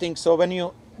 everything. So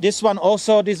this one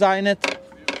also designed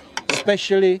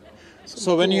especially.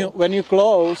 So cool. when you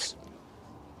close,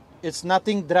 it's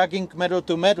nothing dragging metal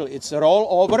to metal. It's a roll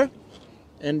over,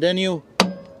 and then you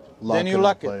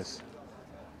lock it.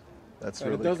 That's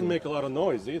and really it doesn't cool. make a lot of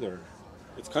noise either.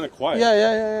 It's kind of quiet. Yeah.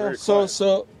 Very quiet.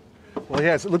 So. Well,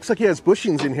 yes, it looks like he has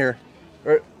bushings in here.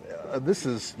 This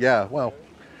is wow.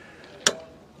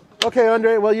 Okay,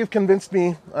 Andre. Well, you've convinced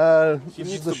me. He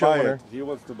needs to buy it. He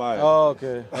wants to buy it. Oh,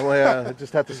 okay. Oh yeah, I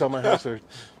just have to sell my house or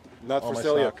not for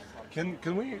sale yet.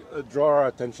 Can we draw our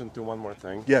attention to one more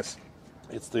thing? Yes.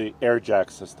 It's the air jack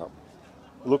system.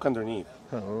 Look underneath.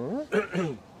 Huh?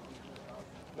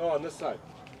 No, on this side.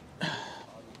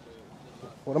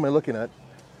 What am I looking at?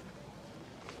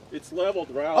 It's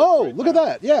leveled right. Oh, look at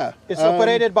that! Yeah. It's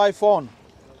operated by phone.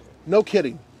 No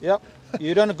kidding. Yep.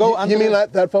 You don't go under. You mean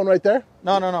that phone right there?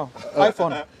 No.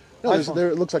 iPhone. No, iPhone. There,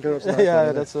 it looks like there's an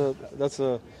yeah, iPhone. that's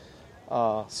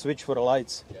a switch for the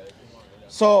lights.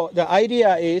 So the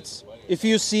idea is, if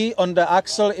you see on the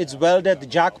axle, it's welded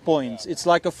jack points. It's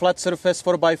like a flat surface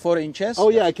 4x4 inches. Oh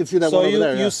yeah, I can see that one over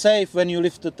there. So you save when you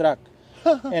lift the truck.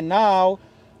 And now,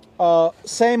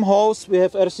 same hose, we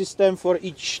have air system for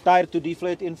each tire to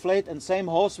deflate, inflate, and same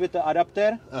hose with the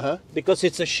adapter, because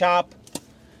it's a sharp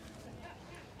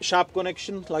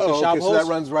connection, like a sharp hose. So that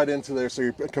runs right into there, so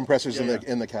your compressor's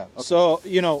in the cab. Okay. So,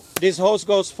 this hose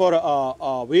goes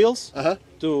for wheels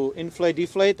to inflate,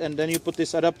 deflate, and then you put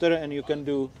this adapter and you can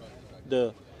do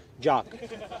the jack.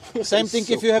 Same thing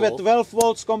if you have a 12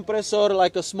 volts compressor,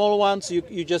 like a small one, so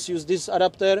you just use this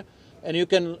adapter and you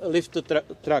can lift the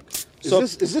truck. So,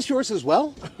 is this yours as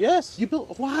well? Yes. You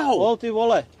built, wow. All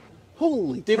Tivole.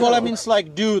 Holy Tivole means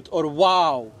like dude or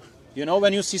wow.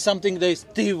 When you see something, there's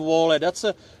Tivole.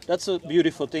 That's a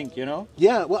beautiful thing,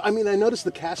 Yeah, well, I mean, I noticed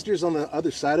the casters on the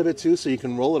other side of it too, so you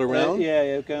can roll it around.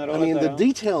 Yeah, you can roll it around. I mean, the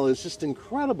detail is just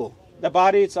incredible. The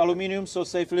body, it's aluminum, so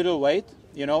save little weight,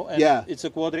 and it's a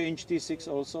 1/4 inch T6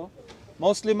 also.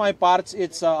 Mostly my parts,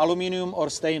 it's aluminum or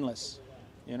stainless,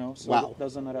 so it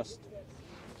doesn't rust.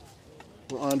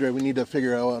 Well, Andre, we need to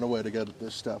figure out a way to get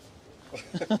this stuff.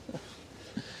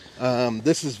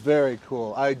 This is very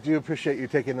cool. I do appreciate you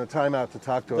taking the time out to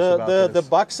talk to us about this. The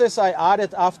boxes I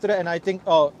added after, and I think,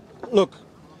 look,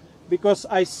 because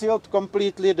I sealed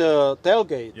completely the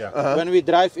tailgate. Yeah. When we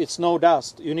drive, it's no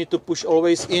dust. You need to push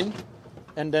always in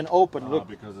and then open. Look,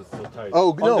 because it's so tight.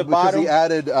 Oh no, because bottom,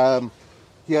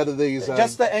 he added these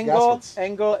just the gaskets.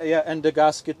 angle, and the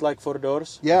gasket like for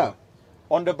doors. Yeah.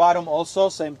 On the bottom also,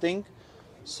 same thing.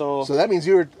 So that means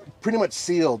you're pretty much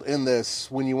sealed in this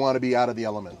when you want to be out of the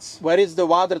elements. Where is the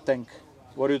water tank?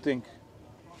 What do you think?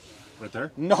 Right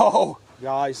there? No.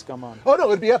 Guys, come on. Oh, no,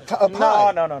 it'd be up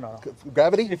high. No.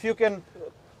 Gravity? If you can.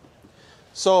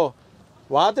 So,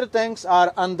 water tanks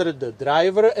are under the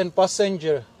driver and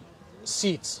passenger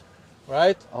seats.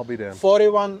 right? I'll be damned.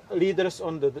 41 liters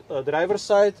on the driver's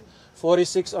side,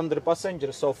 46 on the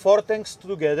passenger. So 4 tanks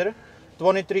together,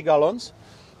 23 gallons.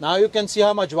 Now you can see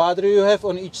how much water you have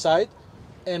on each side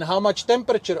and how much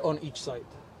temperature on each side.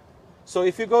 So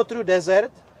if you go through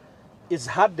desert, it's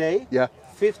hot day,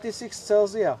 56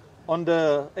 Celsius on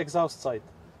the exhaust side.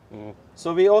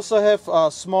 So we also have a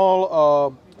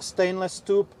small stainless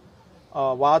tube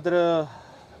water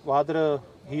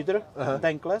heater,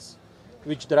 tankless,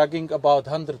 which dragging about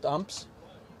 100 amps.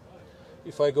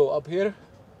 If I go up here,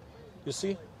 you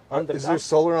see? Is there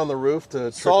solar on the roof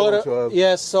to solar? Into a...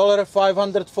 Yes, solar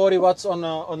 540 watts on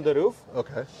the roof.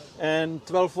 Okay. And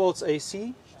 12 volts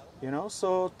AC. You know,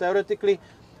 so theoretically,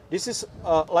 this is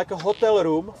like a hotel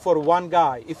room for one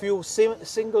guy. If you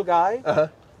single guy,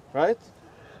 right?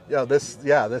 Yeah, this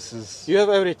is. You have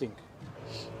everything.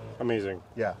 Amazing.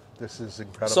 Yeah, this is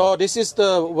incredible. So this is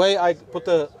the way I put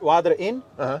the water in,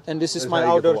 and this is my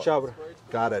outdoor shower.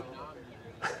 Got it.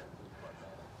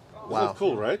 Wow. Isn't it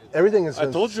cool, right? Everything is. I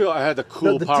told you I had a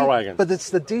cool power wagon. But it's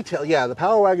the detail. Yeah, the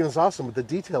power wagon is awesome, but the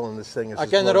detail in this thing is. I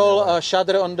can roll a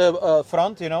shutter on the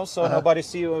front, you know, so nobody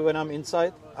see when I'm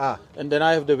inside. And then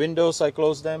I have the windows. I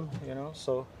close them, you know.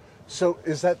 So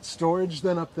is that storage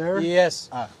then up there? Yes.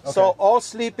 Okay. So all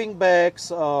sleeping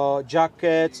bags,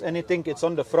 jackets, anything, it's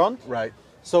on the front. Right.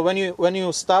 So when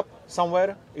you stop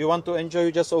somewhere, you want to enjoy,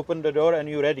 you just open the door and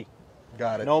you're ready.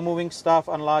 Got it. No moving stuff,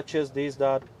 unlatches, this,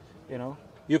 that, you know.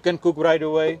 You can cook right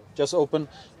away, just open.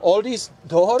 All these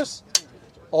doors,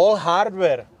 all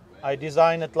hardware. I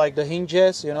designed it like the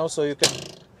hinges, you know, so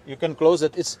you can close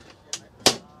it.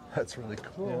 That's really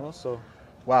cool. You know, so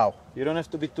wow. You don't have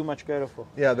to be too much careful.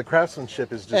 Yeah, the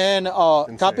craftsmanship is just And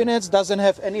cabinets doesn't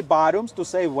have any bottoms to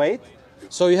save weight.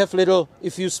 So you have little,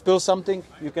 if you spill something,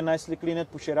 you can nicely clean it,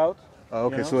 push it out. Oh,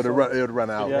 okay, you know? so it would run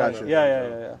out. Yeah, Gotcha.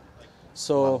 yeah.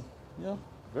 So, yeah.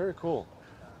 Very cool.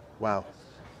 Wow.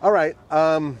 All right.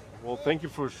 Well, thank you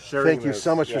for sharing. Thank you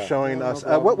so much for showing us.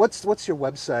 What's your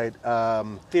website?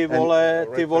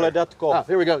 Tivole.com.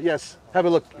 Here we go. Yes. Have a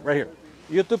look right here.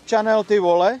 YouTube channel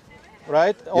Tivole,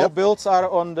 right? All builds are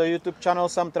on the YouTube channel,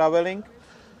 some traveling.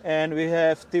 And we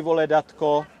have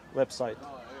Tivole.co website.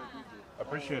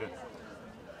 Appreciate it.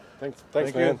 Thanks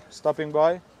Thank man. you stopping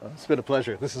by. It's been a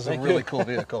pleasure. This is a really cool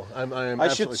vehicle. I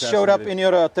should show up in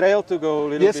your trail to go a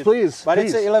little bit. Yes, please. But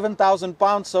please. it's 11,000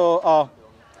 pounds, so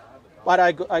but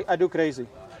I do crazy.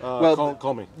 Well,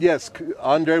 call me. Yes,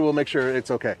 Andre will make sure it's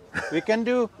okay. We can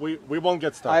do. We won't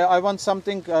get stuck. I want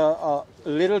something a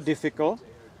little difficult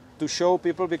to show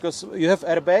people because you have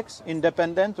airbags,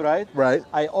 independent, right? Right.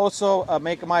 I also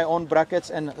make my own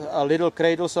brackets and little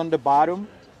cradles on the bottom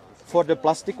for the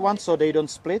plastic ones so they don't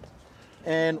split.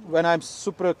 And when I'm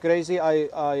super crazy,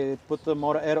 I put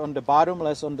more air on the bottom,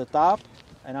 less on the top,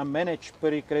 and I manage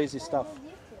pretty crazy stuff.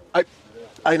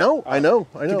 I know.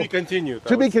 To be continued.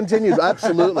 To be continued,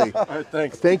 absolutely. All right,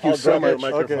 thanks. Thank you I'll so grab much.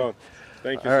 your microphone.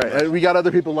 Thank you. All right, we got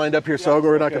other people lined up here, so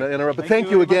we're not going to interrupt. But thank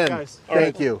you again. Guys.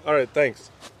 Thank you. All right, thanks.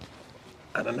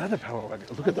 And another power wagon.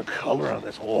 Look at the color on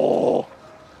this. Oh,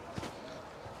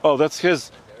 that's his.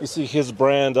 You see his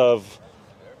brand of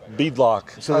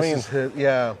beadlock. So this is his,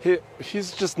 yeah.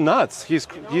 He's just nuts. He's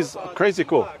crazy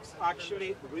cool.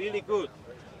 Actually, really good.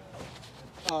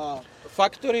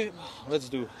 Factory. Let's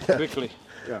do quickly.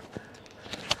 Yeah.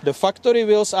 The factory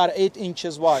wheels are 8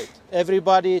 inches wide.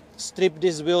 Everybody strip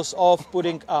these wheels off,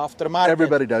 putting aftermarket.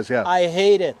 Everybody does, yeah. I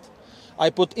hate it. I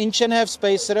put 1.5-inch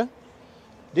spacer.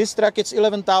 This truck is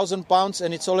 11,000 pounds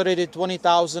and it's already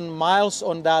 20,000 miles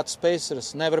on that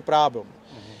spacers. Never problem.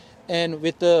 And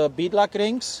with the beadlock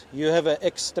rings, you have an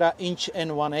extra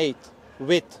 1.1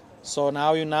 width. So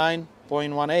now you're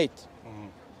 9.18.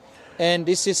 And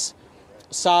this is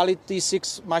solid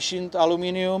T6 machined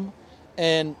aluminum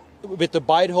and with the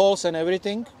bite holes and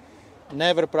everything,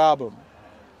 never problem.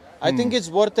 I think it's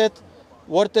worth it.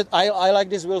 I like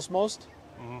these wheels most.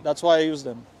 That's why I use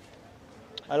them.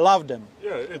 I love them.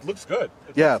 Yeah, it looks good.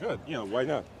 Looks good. Yeah, why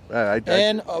not?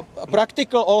 And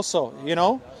practical also, you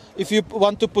know. If you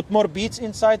want to put more beads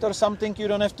inside or something, you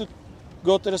don't have to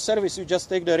go to the service. You just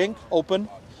take the ring, open.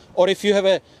 Or if you have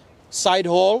a side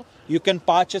hole, you can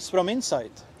patch it from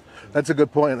inside. That's a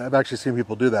good point. I've actually seen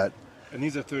people do that. And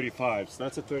these are 35, so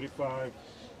that's a 35.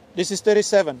 This is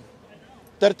 37,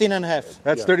 13.5.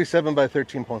 That's 37 by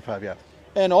 13.5, yeah.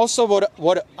 And also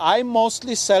what I'm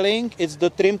mostly selling is the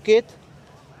trim kit.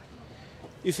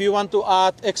 If you want to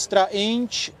add extra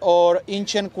inch or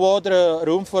 1.25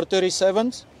 room for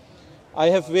 37s, I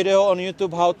have video on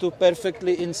YouTube how to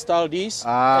perfectly install these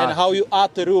and how you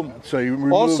add the room. So you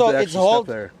remove also, the extra stuff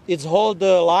there. It's hold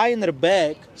the liner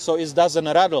back so it doesn't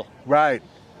rattle. Right.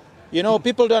 You know,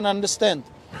 people don't understand.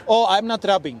 Oh, I'm not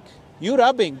rubbing. You're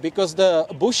rubbing because the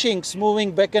bushing's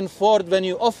moving back and forth when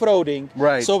you're off-roading.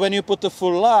 Right. So when you put the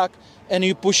full lock and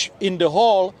you push in the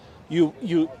hole, you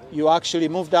actually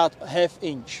move that ½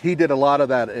 inch. He did a lot of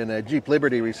that in a Jeep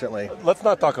Liberty recently. Let's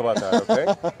not talk about that, okay?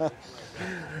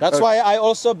 That's why I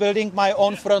also building my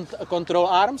own front control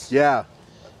arms. Yeah,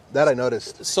 that I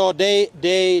noticed. So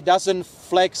they doesn't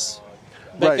flex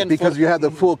back Right, and because forth. you have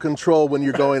the full control when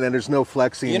you're going and there's no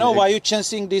flexing. You know why you're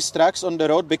chancing these trucks on the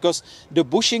road? Because the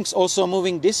bushing's also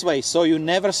moving this way, so you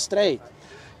never straight.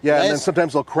 Yeah, and then Less-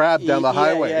 sometimes they'll crab down the Yeah,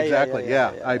 highway. yeah, Exactly.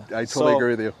 yeah. I totally So-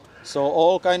 agree with you. So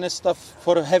all kind of stuff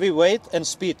for heavy weight and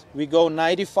speed. We go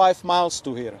 95 miles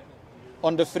to here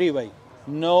on the freeway.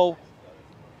 No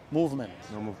movement.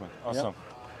 No movement. Awesome.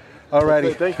 All righty.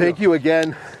 Okay, thank you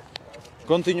again.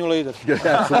 Continue later.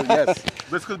 Absolutely, yes.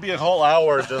 This could be a whole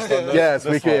hour just on this. Yes,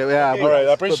 this we can. one. Yeah. All right,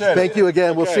 I appreciate it. Thank you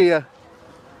again. We'll Okay. see you.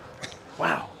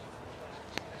 Wow.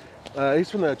 He's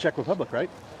from the Czech Republic,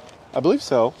 right? I believe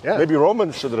so. Yeah. Maybe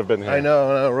Roman should have been here. I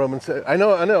know. Roman said. I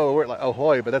know. We're like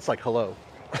ahoy, but that's like hello.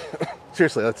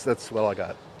 Seriously, that's what I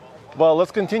got. Well,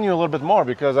 let's continue a little bit more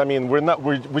because I mean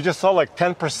we just saw like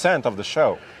 10% of the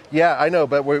show. Yeah, I know,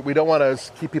 but we don't want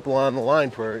to keep people on the line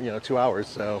for 2 hours.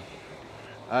 So,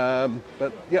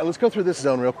 but yeah, let's go through this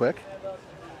zone real quick.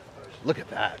 Look at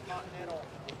that.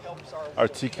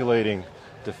 Articulating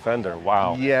Defender.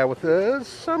 Wow. Yeah, with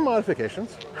some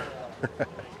modifications.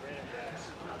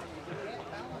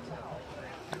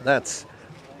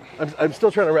 I'm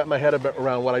still trying to wrap my head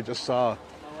around what I just saw.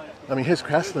 I mean, his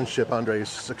craftsmanship, Andre,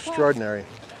 is just extraordinary.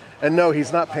 And no,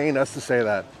 he's not paying us to say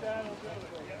that.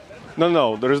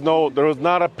 No. There was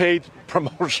not a paid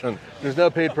promotion. There's no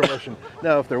paid promotion.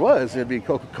 Now, if there was, it'd be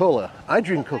Coca-Cola. I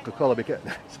drink Coca-Cola because...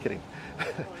 Just kidding.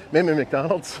 Maybe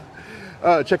McDonald's.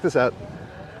 Check this out.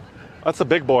 That's a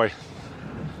big boy.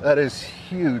 That is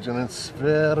huge, and it's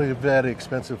very, very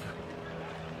expensive.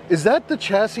 Is that the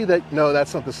chassis that... No,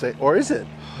 that's not the same. Or is it?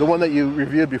 The one that you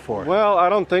reviewed before? Well, I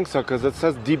don't think so because it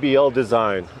says DBL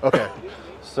design. Okay.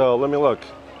 So let me look.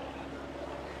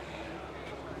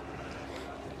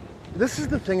 This is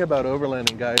the thing about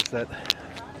overlanding, guys, that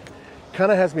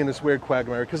kind of has me in this weird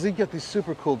quagmire because you get these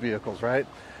super cool vehicles, right?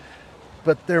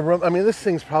 But this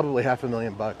thing's probably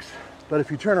 $500,000. But if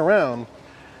you turn around,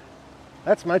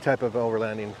 that's my type of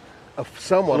overlanding.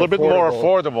 Somewhat A little bit more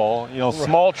affordable,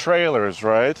 small trailers,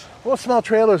 right? Well, small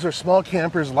trailers are small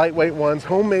campers, lightweight ones,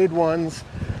 homemade ones.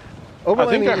 I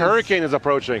think a hurricane is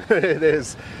approaching. It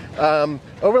is.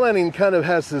 Overlanding kind of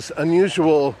has this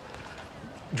unusual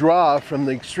draw from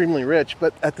the extremely rich,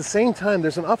 but at the same time,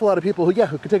 there's an awful lot of people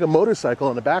who could take a motorcycle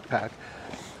and a backpack,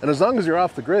 and as long as you're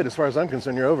off the grid, as far as I'm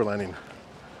concerned, you're overlanding,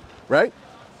 right?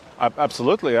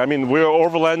 Absolutely. I mean, we're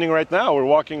overlanding right now. We're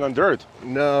walking on dirt.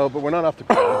 No, but we're not off the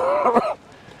grid.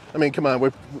 I mean, come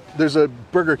on. There's a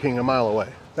Burger King a mile away.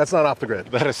 That's not off the grid.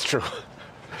 That is true.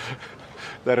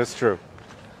 That is true.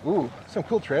 Ooh, some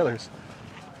cool trailers.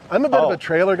 I'm a bit of a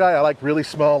trailer guy. I like really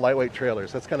small, lightweight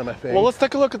trailers. That's kind of my thing. Well, let's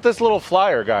take a look at this little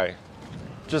flyer guy.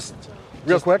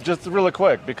 Real quick? Just really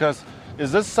quick, because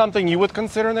is this something you would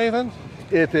consider, Nathan?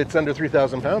 If it's under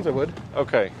 3,000 pounds, I would.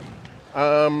 Okay.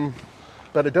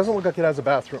 But it doesn't look like it has a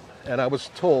bathroom. And I was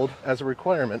told, as a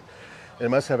requirement, it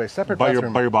must have a separate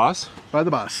bathroom. By your boss? By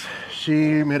the boss.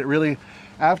 She made it really...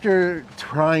 After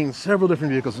trying several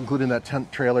different vehicles, including that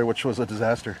tent trailer, which was a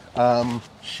disaster,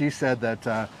 she said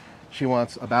that she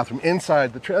wants a bathroom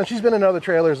inside the trailer. She's been in other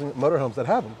trailers and motorhomes that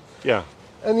have them. Yeah.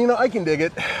 And, I can dig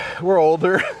it. We're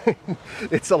older.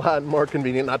 It's a lot more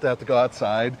convenient not to have to go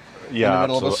outside in the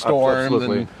middle of a storm.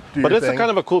 Absolutely. And But it's a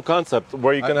kind of a cool concept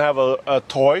where you can have a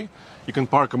toy. You can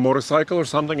park a motorcycle or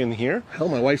something in here. Hell,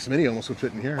 my wife's Mini almost would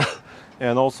fit in here.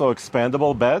 And also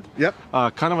expandable bed. Yep.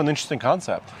 Kind of an interesting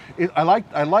concept. I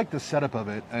like the setup of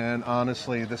it, and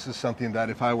honestly, this is something that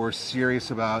if I were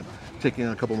serious about taking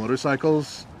a couple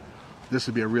motorcycles, this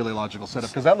would be a really logical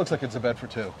setup, because that looks like it's a bed for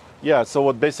two. Yeah,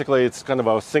 so basically it's kind of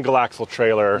a single axle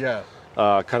trailer.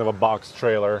 Yeah. Kind of a box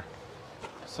trailer.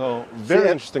 So very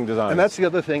interesting design. And that's the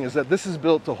other thing, is that this is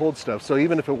built to hold stuff. So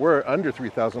even if it were under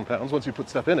 3,000 pounds, once you put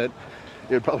stuff in it,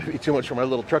 it would probably be too much for my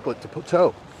little trucklet to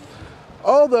tow.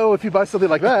 Although, if you buy something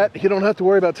like that, you don't have to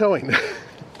worry about towing.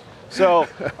 So,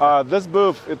 this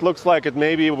booth, it looks like it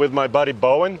may be with my buddy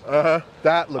Bowen. Uh-huh.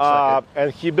 That looks like it.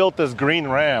 And he built this green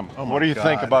Ram. What do you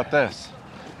think about this?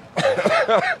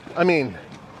 I mean,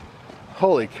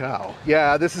 holy cow.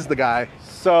 Yeah, this is the guy.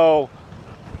 So,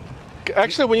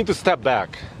 actually, we need to step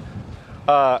back.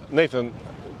 Nathan,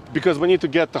 because we need to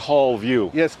get the whole view.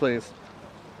 Yes, please.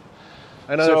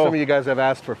 I know that some of you guys have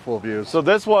asked for full views. So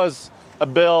this was a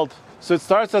build. So it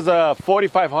starts as a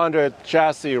 4500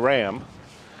 chassis Ram.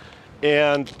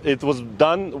 And it was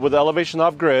done with elevation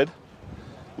off grid,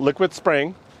 liquid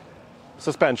spring,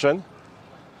 suspension.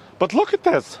 But look at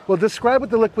this. Well, describe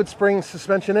what the liquid spring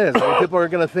suspension is. I mean, people are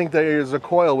going to think there's a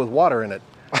coil with water in it.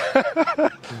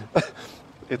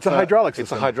 It's a hydraulic system.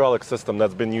 It's a hydraulic system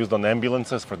that's been used on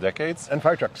ambulances for decades. And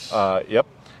fire trucks. Yep.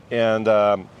 And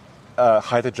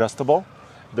height adjustable.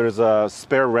 There's a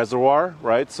spare reservoir,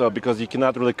 right? So because you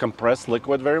cannot really compress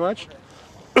liquid very much.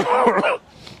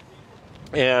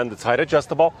 And it's height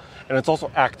adjustable, and it's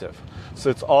also active. So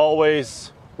it's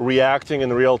always reacting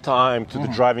in real time to the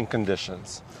driving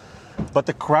conditions. But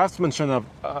the craftsmanship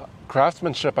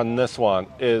on this one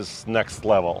is next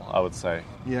level, I would say.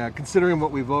 Yeah, considering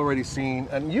what we've already seen,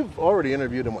 and you've already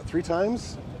interviewed him, 3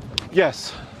 times?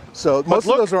 Yes. So most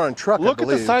of those are on truck, Look at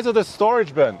the size of this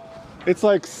storage bin. It's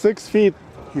like 6 feet.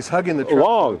 He's hugging the truck.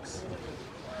 Long. Folks.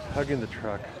 Hugging the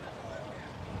truck.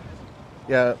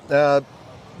 Yeah,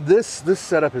 this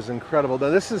setup is incredible. Now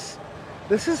this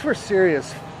is for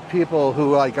serious people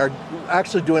who are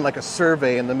actually doing a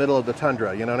survey in the middle of the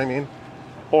tundra. You know what I mean?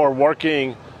 Or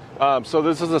working. So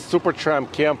this is a Super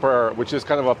Tramp camper, which is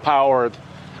kind of a powered,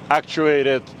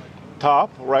 actuated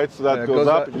top, right? So that goes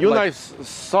up. You and I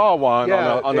saw one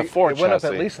on the Ford chassis. It went up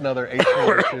chassis. at least another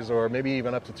 18 inches, or maybe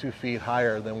even up to 2 feet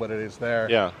higher than what it is there.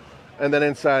 Yeah. And then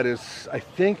inside is, I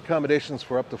think, accommodations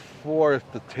for up to 4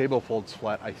 if the table folds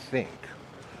flat, I think.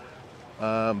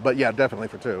 But yeah, definitely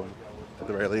for 2, at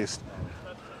the very least.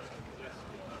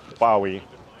 Wowie.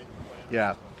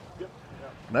 Yeah.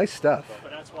 Nice stuff.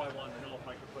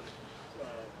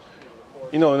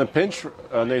 You know, in a pinch,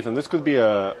 Nathan, this could be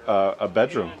a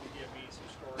bedroom.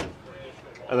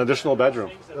 An additional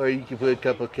bedroom. Or you can put a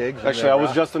couple of kegs. Actually, I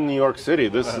was just in New York City.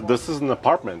 This is an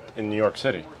apartment in New York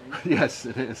City. Yes,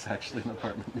 it is actually an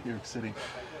apartment in New York City.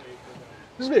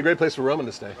 This would be a great place for Roman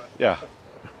to stay. Yeah.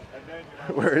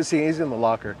 Where is he? He's in the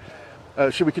locker.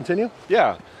 Should we continue?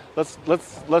 Yeah.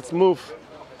 Let's move.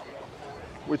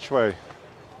 Which way?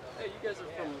 Hey, you guys are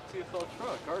from TFL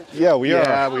Truck, aren't you? Yeah, we are.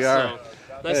 Yeah, we are.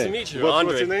 Nice to meet you, What's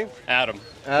Andre. your name? Adam.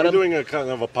 We're doing a kind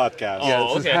of a podcast. Yeah,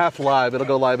 this is half live. It'll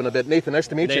go live in a bit. Nathan, nice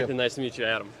to meet you. Nathan, nice to meet you,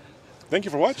 Adam. Thank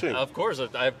you for watching. Of course,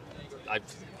 I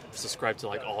subscribe to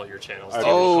all your channels.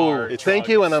 Thank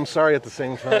you, and I'm sorry at the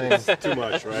same time. It's too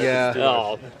much, right? Yeah.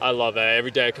 Oh, I love that.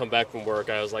 Every day I come back from work,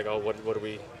 I was like, oh, what do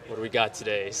we got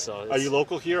today? So Are you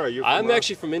local here? Are you? I'm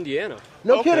actually from Indiana.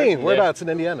 No kidding. Whereabouts in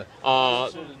Indiana?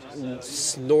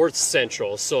 North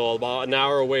Central, so about an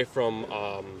hour away from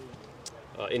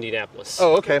Indianapolis.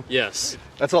 Oh, okay. Yes.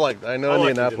 That's all I know. I like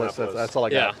Indianapolis. That's all I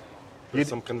got. Yeah. There's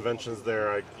some conventions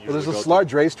there. There's a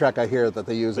large racetrack I hear that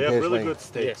they use They have occasionally. really good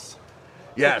steaks.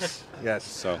 Yes. Yes.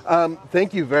 So.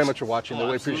 Thank you very much for watching.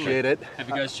 We appreciate it. Have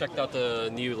you guys checked out the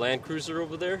new Land Cruiser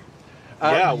over there?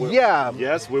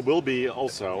 Yes, we will be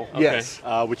also. Okay. Yes.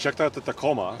 We checked out the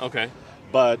Tacoma. Okay.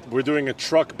 But we're doing a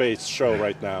truck-based show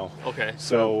right now. Okay.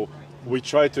 So we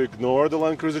try to ignore the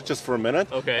Land Cruiser just for a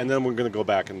minute. Okay. And then we're going to go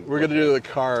back and... We're going to do the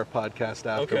car podcast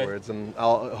afterwards, and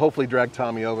I'll hopefully drag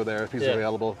Tommy over there if he's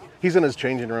available. He's in his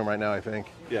changing room right now, I think.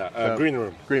 Yeah, green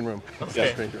room. Green room. Okay.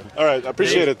 Yes, green room. All right, I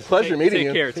appreciate it. Pleasure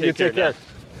meeting you. Take care.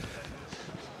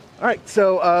 All right,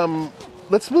 so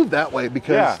let's move that way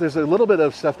because there's a little bit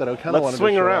of stuff that I kind of want to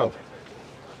swing show around. off.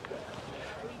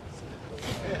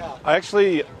 I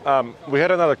actually, we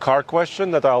had another car question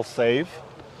that I'll save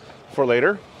for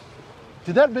later.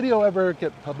 Did that video ever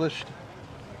get published?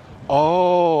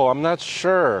 Oh, I'm not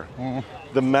sure.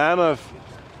 The Mammoth.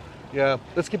 Yeah,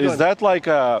 let's keep going. Is that like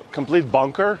a complete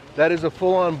bunker? That is a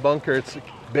full-on bunker. It's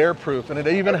bear-proof, and it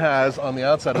even has on the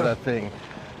outside of that thing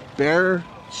bear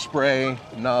spray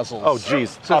nozzles. Oh,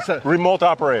 geez. So it's remote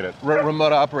operated.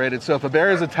 Remote operated. So if a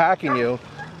bear is attacking you,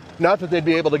 not that they'd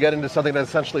be able to get into something that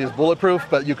essentially is bulletproof,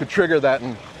 but you could trigger that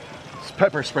and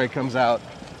pepper spray comes out.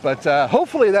 But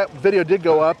hopefully that video did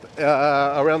go up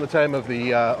around the time of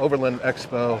the Overland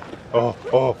Expo.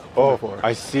 Oh,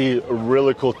 I see a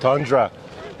really cool Tundra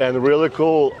and really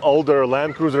cool older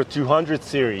Land Cruiser 200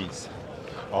 series.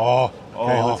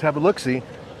 Okay, let's have a look-see.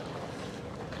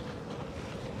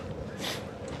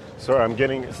 Sorry, I'm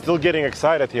still getting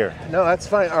excited here. No, that's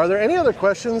fine. Are there any other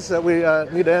questions that we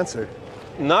need to answer?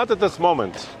 Not at this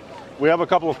moment. We have a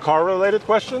couple of car-related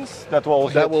questions that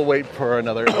will wait for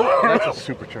another. That's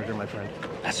a supercharger, my friend.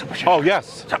 That's a supercharger. Oh,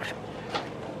 yes.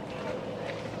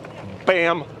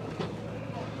 Bam.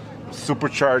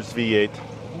 Supercharged V8.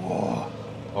 Whoa.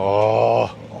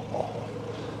 Oh.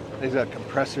 These got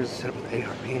compressors set up with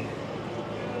ARB.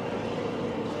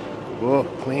 Whoa,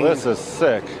 clean. This is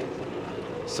sick.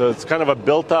 So it's kind of a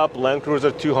built-up Land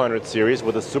Cruiser 200 series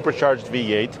with a supercharged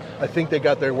V8. I think they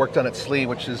got their work done at Slee,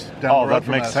 which is down the road that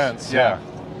from makes us. sense. Yeah.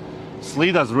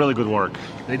 Slee does really good work.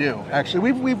 They do.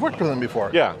 Actually, we've worked with them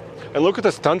before. Yeah, and look at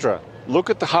this Tundra. Look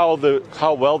at how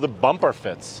well the bumper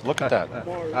fits. Look at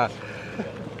that.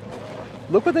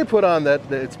 Look what they put on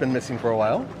that it's been missing for a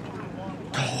while.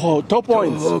 Oh, toe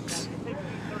points.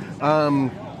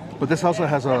 But this also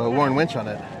has a Warren winch on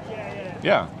it.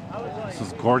 Yeah, this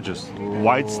is gorgeous.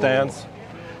 Wide stance.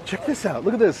 Check this out.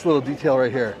 Look at this little detail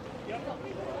right here.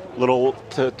 Little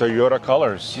Toyota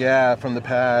colors. Yeah, from the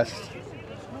past.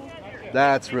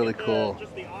 That's really cool.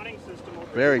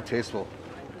 Very tasteful.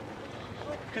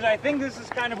 Because I think this is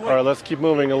kind of what... All right, let's keep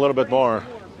moving a little bit more.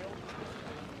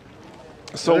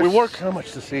 So we work so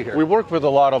much to see here. We work with a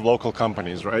lot of local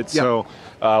companies, right? Yeah.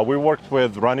 So we worked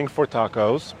with Running for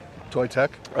Tacos, Toy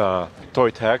Tech.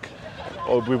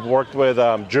 We've worked with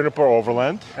Juniper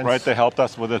Overland, right? They helped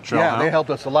us with the trail. Yeah, they helped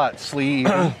us a lot. Slee.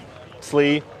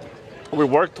 We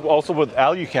worked also with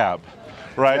Alucab,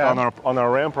 right? Yeah. On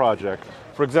our Ram project.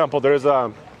 For example, there's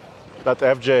that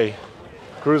FJ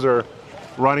Cruiser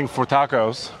Running for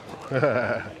Tacos.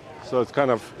 So it's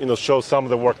kind of shows some of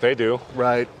the work they do.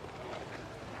 Right.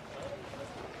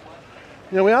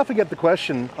 We often get the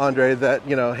question, Andre, that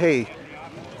hey,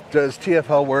 does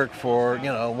TFL work for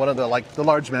one of the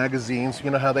large magazines?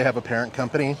 You know how they have a parent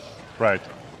company? Right.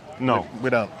 No, we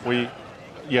don't.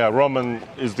 Roman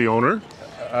is the owner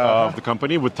of the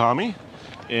company with Tommy,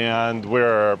 and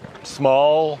we're a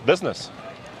small business.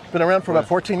 Been around for about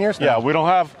 14 years now. Yeah, we don't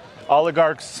have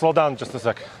oligarchs. Slow down just a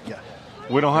sec. Yeah.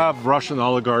 We don't have Russian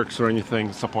oligarchs or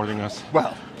anything supporting us.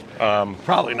 Well,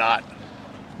 probably not.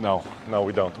 No,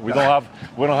 we don't. We don't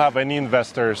have any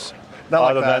investors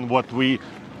other than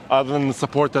the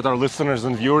support that our listeners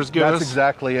and viewers give us. That's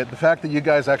exactly it. The fact that you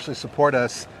guys actually support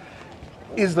us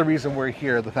is the reason we're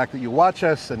here. The fact that you watch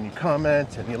us and you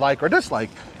comment and you like or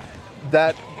dislike,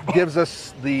 that gives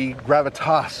us the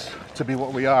gravitas to be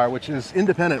what we are, which is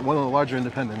independent, one of the larger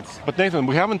independents. But Nathan,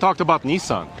 we haven't talked about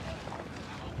Nissan.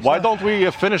 Why don't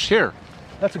we finish here?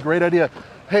 That's a great idea.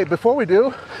 Hey, before we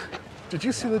do, did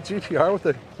you see the GTR with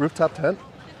the rooftop tent?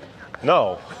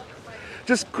 No.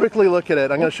 Just quickly look at it.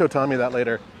 I'm going to show Tommy that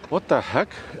later. What the heck?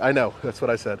 I know. That's what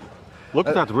I said. Look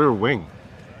at that rear wing.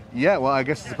 Yeah, well, I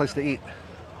guess it's a place to eat.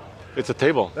 It's a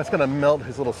table. That's going to melt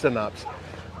his little synops. All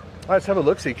right, let's have a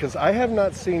look-see, because I have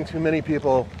not seen too many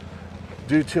people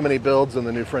do too many builds on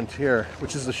the new Frontier,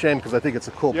 which is a shame because I think it's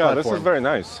a cool platform. Yeah, this is very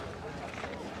nice.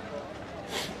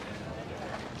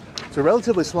 It's a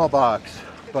relatively small box,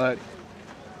 but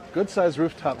good-sized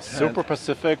rooftop tent. Super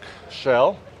Pacific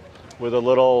shell with a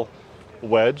little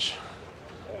wedge.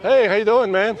 Hey, how you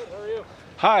doing, man? How are you?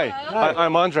 Hi.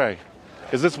 I'm Andre.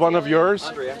 Is this one of yours?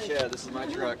 Andre, yeah, this is my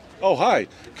truck. Oh, hi.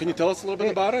 Can you tell us a little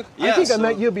bit about it? Yeah, I think I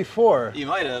met you before. You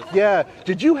might have. Yeah.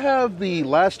 Did you have the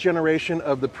last generation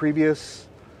of the previous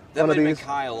That one would of have these? been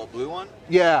Kyle, a blue one?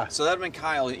 Yeah. So that would have been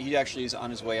Kyle. He actually is on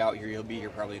his way out here. He'll be here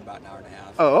probably in about an hour and a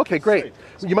half. Oh, okay, great.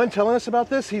 You mind telling us about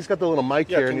this? He's got the little mic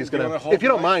here, and he's going to, if you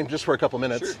don't mind, just for a couple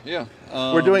minutes. Sure,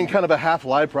 yeah. We're doing kind of a half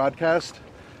live broadcast.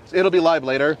 It'll be live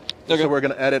later, Okay. so we're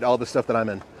going to edit all the stuff that I'm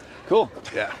in. Cool.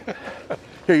 Yeah.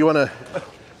 Here, you want to...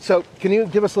 So, can you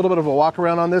give us a little bit of a walk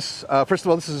around on this? First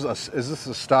of all, is this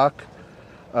a stock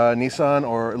Nissan,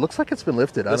 or it looks like it's been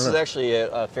lifted? This is actually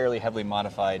a fairly heavily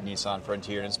modified Nissan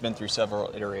Frontier, and it's been through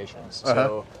several iterations.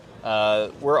 So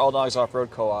we're All Dogs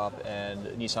Off-Road Co-op, and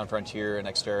Nissan Frontier and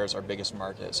Xterra is our biggest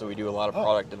market. So we do a lot of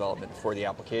product development for the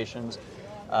applications.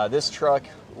 This truck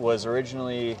was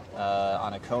originally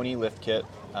on a Coney lift kit,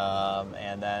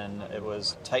 and then it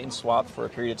was Titan swapped for a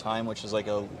period of time, which is like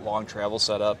a long travel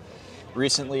setup.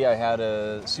 Recently, I had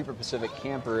a Super Pacific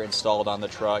camper installed on the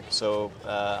truck, so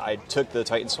I took the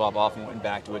Titan swap off and went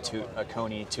back to a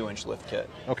Coney 2-inch lift kit.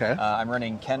 Okay. I'm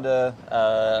running Kenda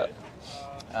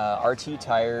RT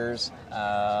tires,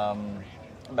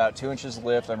 about 2 inches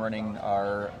lift. I'm running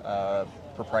our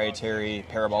proprietary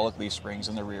parabolic leaf springs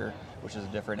in the rear, which is a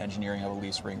different engineering of a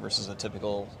leaf spring versus a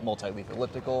typical multi-leaf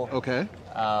elliptical. Okay.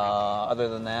 Other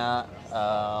than that,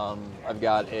 I've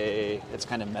got it's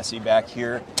kind of messy back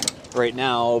here right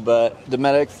now, but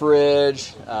Dometic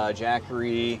fridge,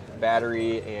 Jackery,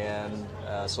 battery, and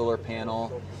solar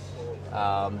panel.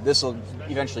 This will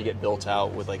eventually get built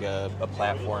out with like a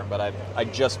platform, but I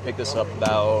just picked this up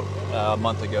about a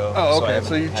month ago. Oh, okay.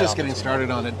 So you're just getting started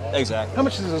on it. Exactly. How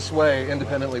much does this weigh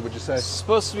independently, would you say? It's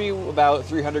supposed to be about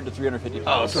 300 to 350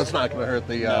 pounds. Oh, so it's not going to hurt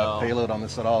the payload on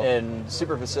this at all. And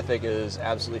Super Pacific is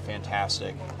absolutely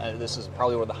fantastic. This is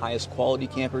probably one of the highest quality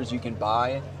campers you can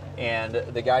buy. And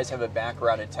the guys have a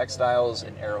background in textiles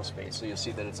and aerospace, so you'll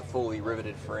see that it's a fully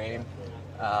riveted frame,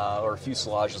 or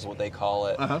fuselage is what they call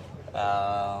it.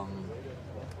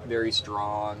 Very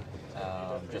strong,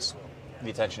 just the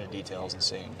attention to detail is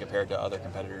insane compared to other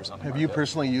competitors on the Have market. you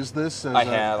personally used this as I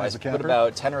have. as a I've camper? put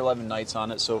about 10 or 11 nights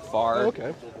on it so far. Oh,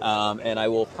 okay. And I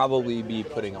will probably be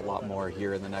putting a lot more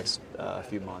here in the next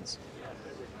few months.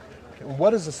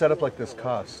 What does a setup like this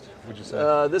cost, would you say?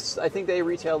 I think they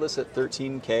retail this at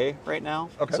 $13K right now.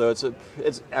 Okay. So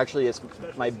it's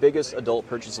my biggest adult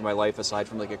purchase of my life aside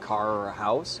from like a car or a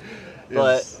house.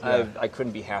 Yes, But yeah. I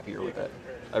couldn't be happier with it.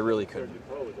 I really couldn't.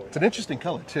 It's an interesting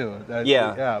color too.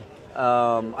 Yeah.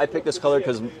 I picked this color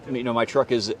because my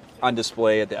truck is on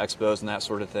display at the expos and that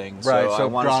sort of thing. Right, So so I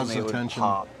it wanted draws something that would attention.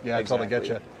 pop. Yeah, I totally get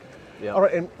you. Yeah. All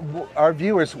right, and our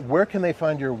viewers, where can they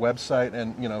find your website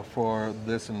and for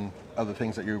this and other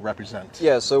things that you represent?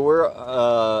 Yeah, so we're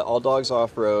All Dogs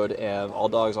Off-Road and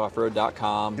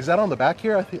alldogsoffroad.com. Is that on the back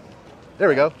here? I think. There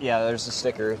we go. Yeah, there's a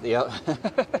sticker. Yeah.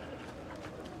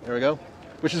 There we go.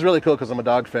 Which is really cool because I'm a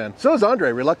dog fan. So is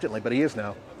Andre, reluctantly, but he is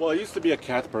now. Well, I used to be a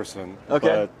cat person.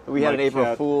 Okay. but We had my an April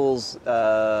cat- Fool's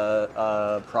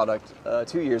product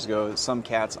 2 years ago, Some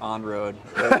Cats on Road,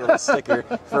 a little sticker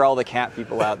for all the cat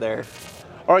people out there.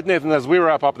 All right, Nathan, as we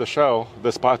wrap up the show,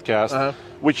 this podcast,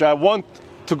 which I want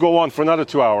to go on for another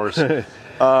 2 hours,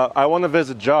 I want to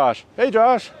visit Josh. Hey,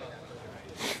 Josh.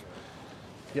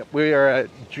 Yep, we are at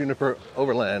Juniper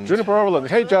Overland. Juniper Overland.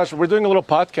 Hey, Josh, we're doing a little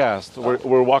podcast.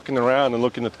 We're walking around and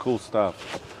looking at cool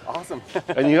stuff. Awesome.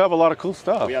 And you have a lot of cool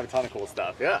stuff. We have a ton of cool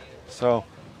stuff, yeah. So,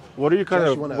 what are you kind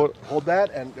Josh, of... you want what, to hold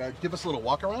that and give us a little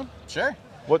walk around? Sure.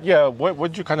 what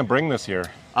did you kind of bring this year?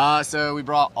 So we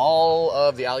brought all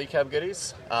of the alley cab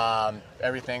goodies,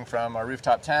 everything from our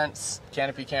rooftop tents,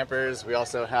 canopy campers. We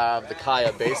also have the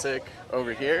Kaya Basic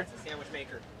over here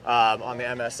on the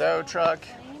MSO truck.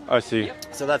 I see.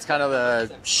 So that's kind of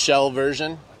the shell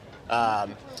version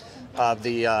of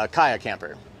the Kaya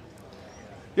camper.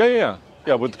 Yeah,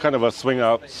 with kind of a swing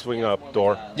up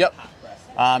door. Yep.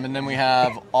 And then we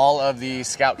have all of the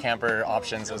Scout camper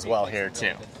options as well here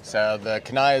too. So the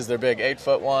Kanai is their big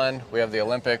 8-foot one. We have the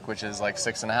Olympic, which is like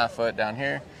 6.5 foot down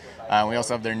here. We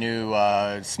also have their new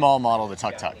small model, the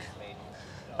Tuk Tuk,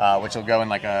 which will go in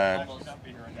like a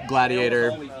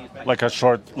Gladiator. Like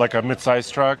a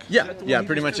mid-sized truck? Yeah,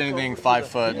 pretty much anything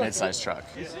 5-foot mid-sized truck.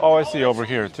 Oh, I see over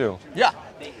here too. Yeah.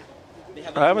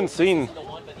 I haven't seen...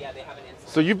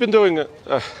 So you've been doing...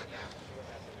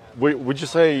 would you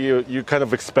say you kind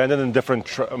of expanded in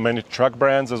different many truck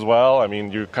brands as well? I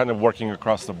mean, you're kind of working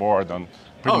across the board on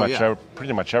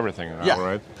pretty much everything now,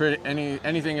 right?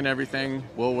 Anything and everything,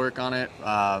 we'll work on it.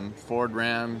 Ford,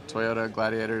 Ram, Toyota,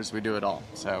 Gladiators, we do it all.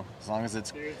 So as long as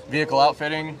it's vehicle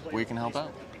outfitting, we can help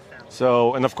out.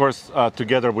 So, and of course,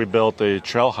 together we built a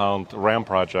Trailhound Ram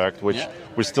project, which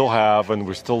we still have and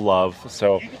we still love.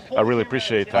 So I really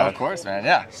appreciate that. Of course, man,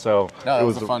 yeah. So no, it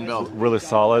was a fun build. Really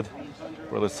solid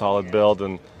build.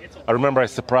 And I remember I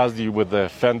surprised you with the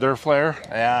fender flare.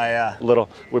 Yeah.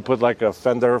 We put like a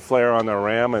fender flare on the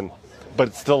Ram, but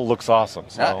it still looks awesome.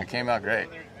 So. Yeah, it came out great.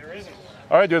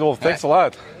 All right, dude. Well, thanks a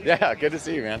lot. Yeah, good to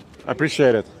see you, man. I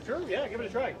appreciate it. Sure, yeah, give it a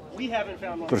try. We haven't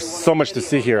found one. There's so much to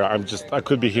see here. I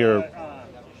could be here.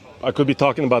 I could be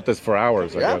talking about this for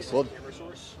hours, I guess. Well,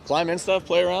 climb in stuff,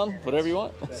 play around, whatever you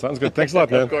want. Sounds good. Thanks a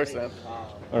lot, man. Of course, man.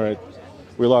 All right.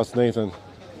 We lost Nathan.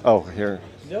 Oh, here.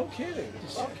 No kidding.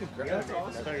 Oh, congrats.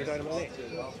 I thought you were talking about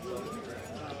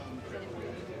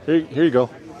me. Here you go.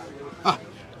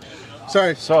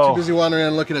 Sorry, too busy wandering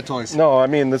and looking at toys. No, I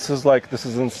mean, this is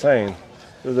insane.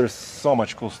 There's so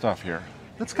much cool stuff here.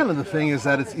 That's kind of the thing, is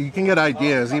that you can get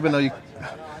ideas, even though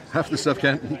half the stuff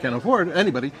you can't afford,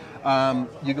 anybody.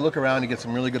 You can look around and get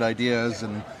some really good ideas.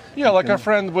 And yeah, like our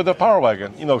friend with the Power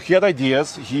Wagon. He had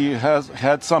ideas. He has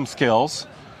had some skills.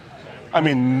 I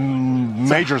mean,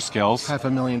 major skills.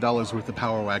 $500,000 worth of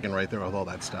Power Wagon right there with all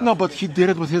that stuff. No, but he did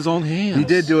it with his own hands. He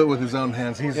did do it with his own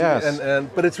hands. Yes.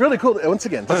 But it's really cool, once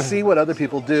again, to see what other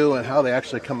people do and how they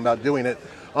actually come about doing it.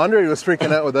 Andre was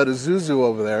freaking out with that Isuzu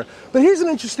over there. But here's an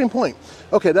interesting point.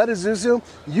 Okay, that Isuzu,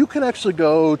 you can actually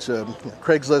go to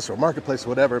Craigslist or Marketplace or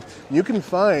whatever. You can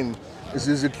find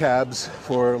Isuzu cabs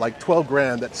for like 12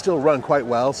 grand that still run quite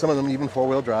well, some of them even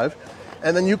 4-wheel drive.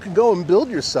 And then you can go and build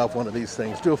yourself one of these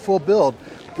things, do a full build.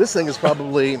 This thing is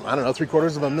probably, I don't know,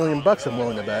 $750,000 I'm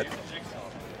willing to bet.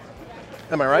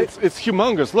 Am I right? It's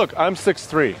humongous. Look, I'm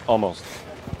 6'3", almost.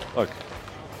 Look.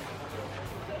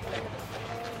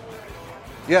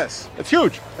 Yes. It's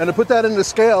huge. And to put that into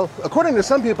scale, according to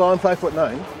some people, I'm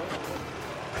 5'9".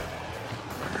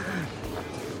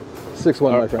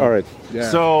 6'1", my friend. All right. Yeah.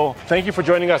 So thank you for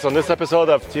joining us on this episode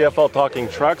of TFL Talking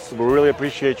Trucks. We really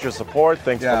appreciate your support.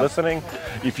 Thanks for listening.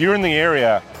 If you're in the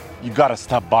area, you got to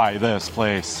stop by this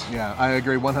place. Yeah, I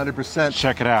agree 100%.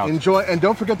 Check it out. Enjoy, and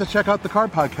don't forget to check out the Car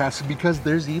Podcast because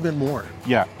there's even more.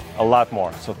 Yeah, a lot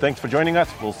more. So thanks for joining us.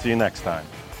 We'll see you next time.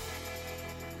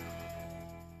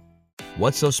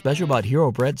 What's so special about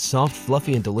Hero Bread's soft,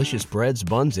 fluffy, and delicious breads,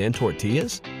 buns, and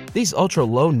tortillas? These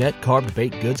ultra-low net-carb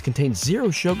baked goods contain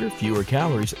zero sugar, fewer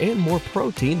calories, and more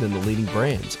protein than the leading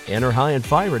brands, and are high in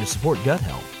fiber to support gut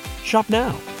health. Shop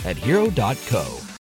now at hero.co.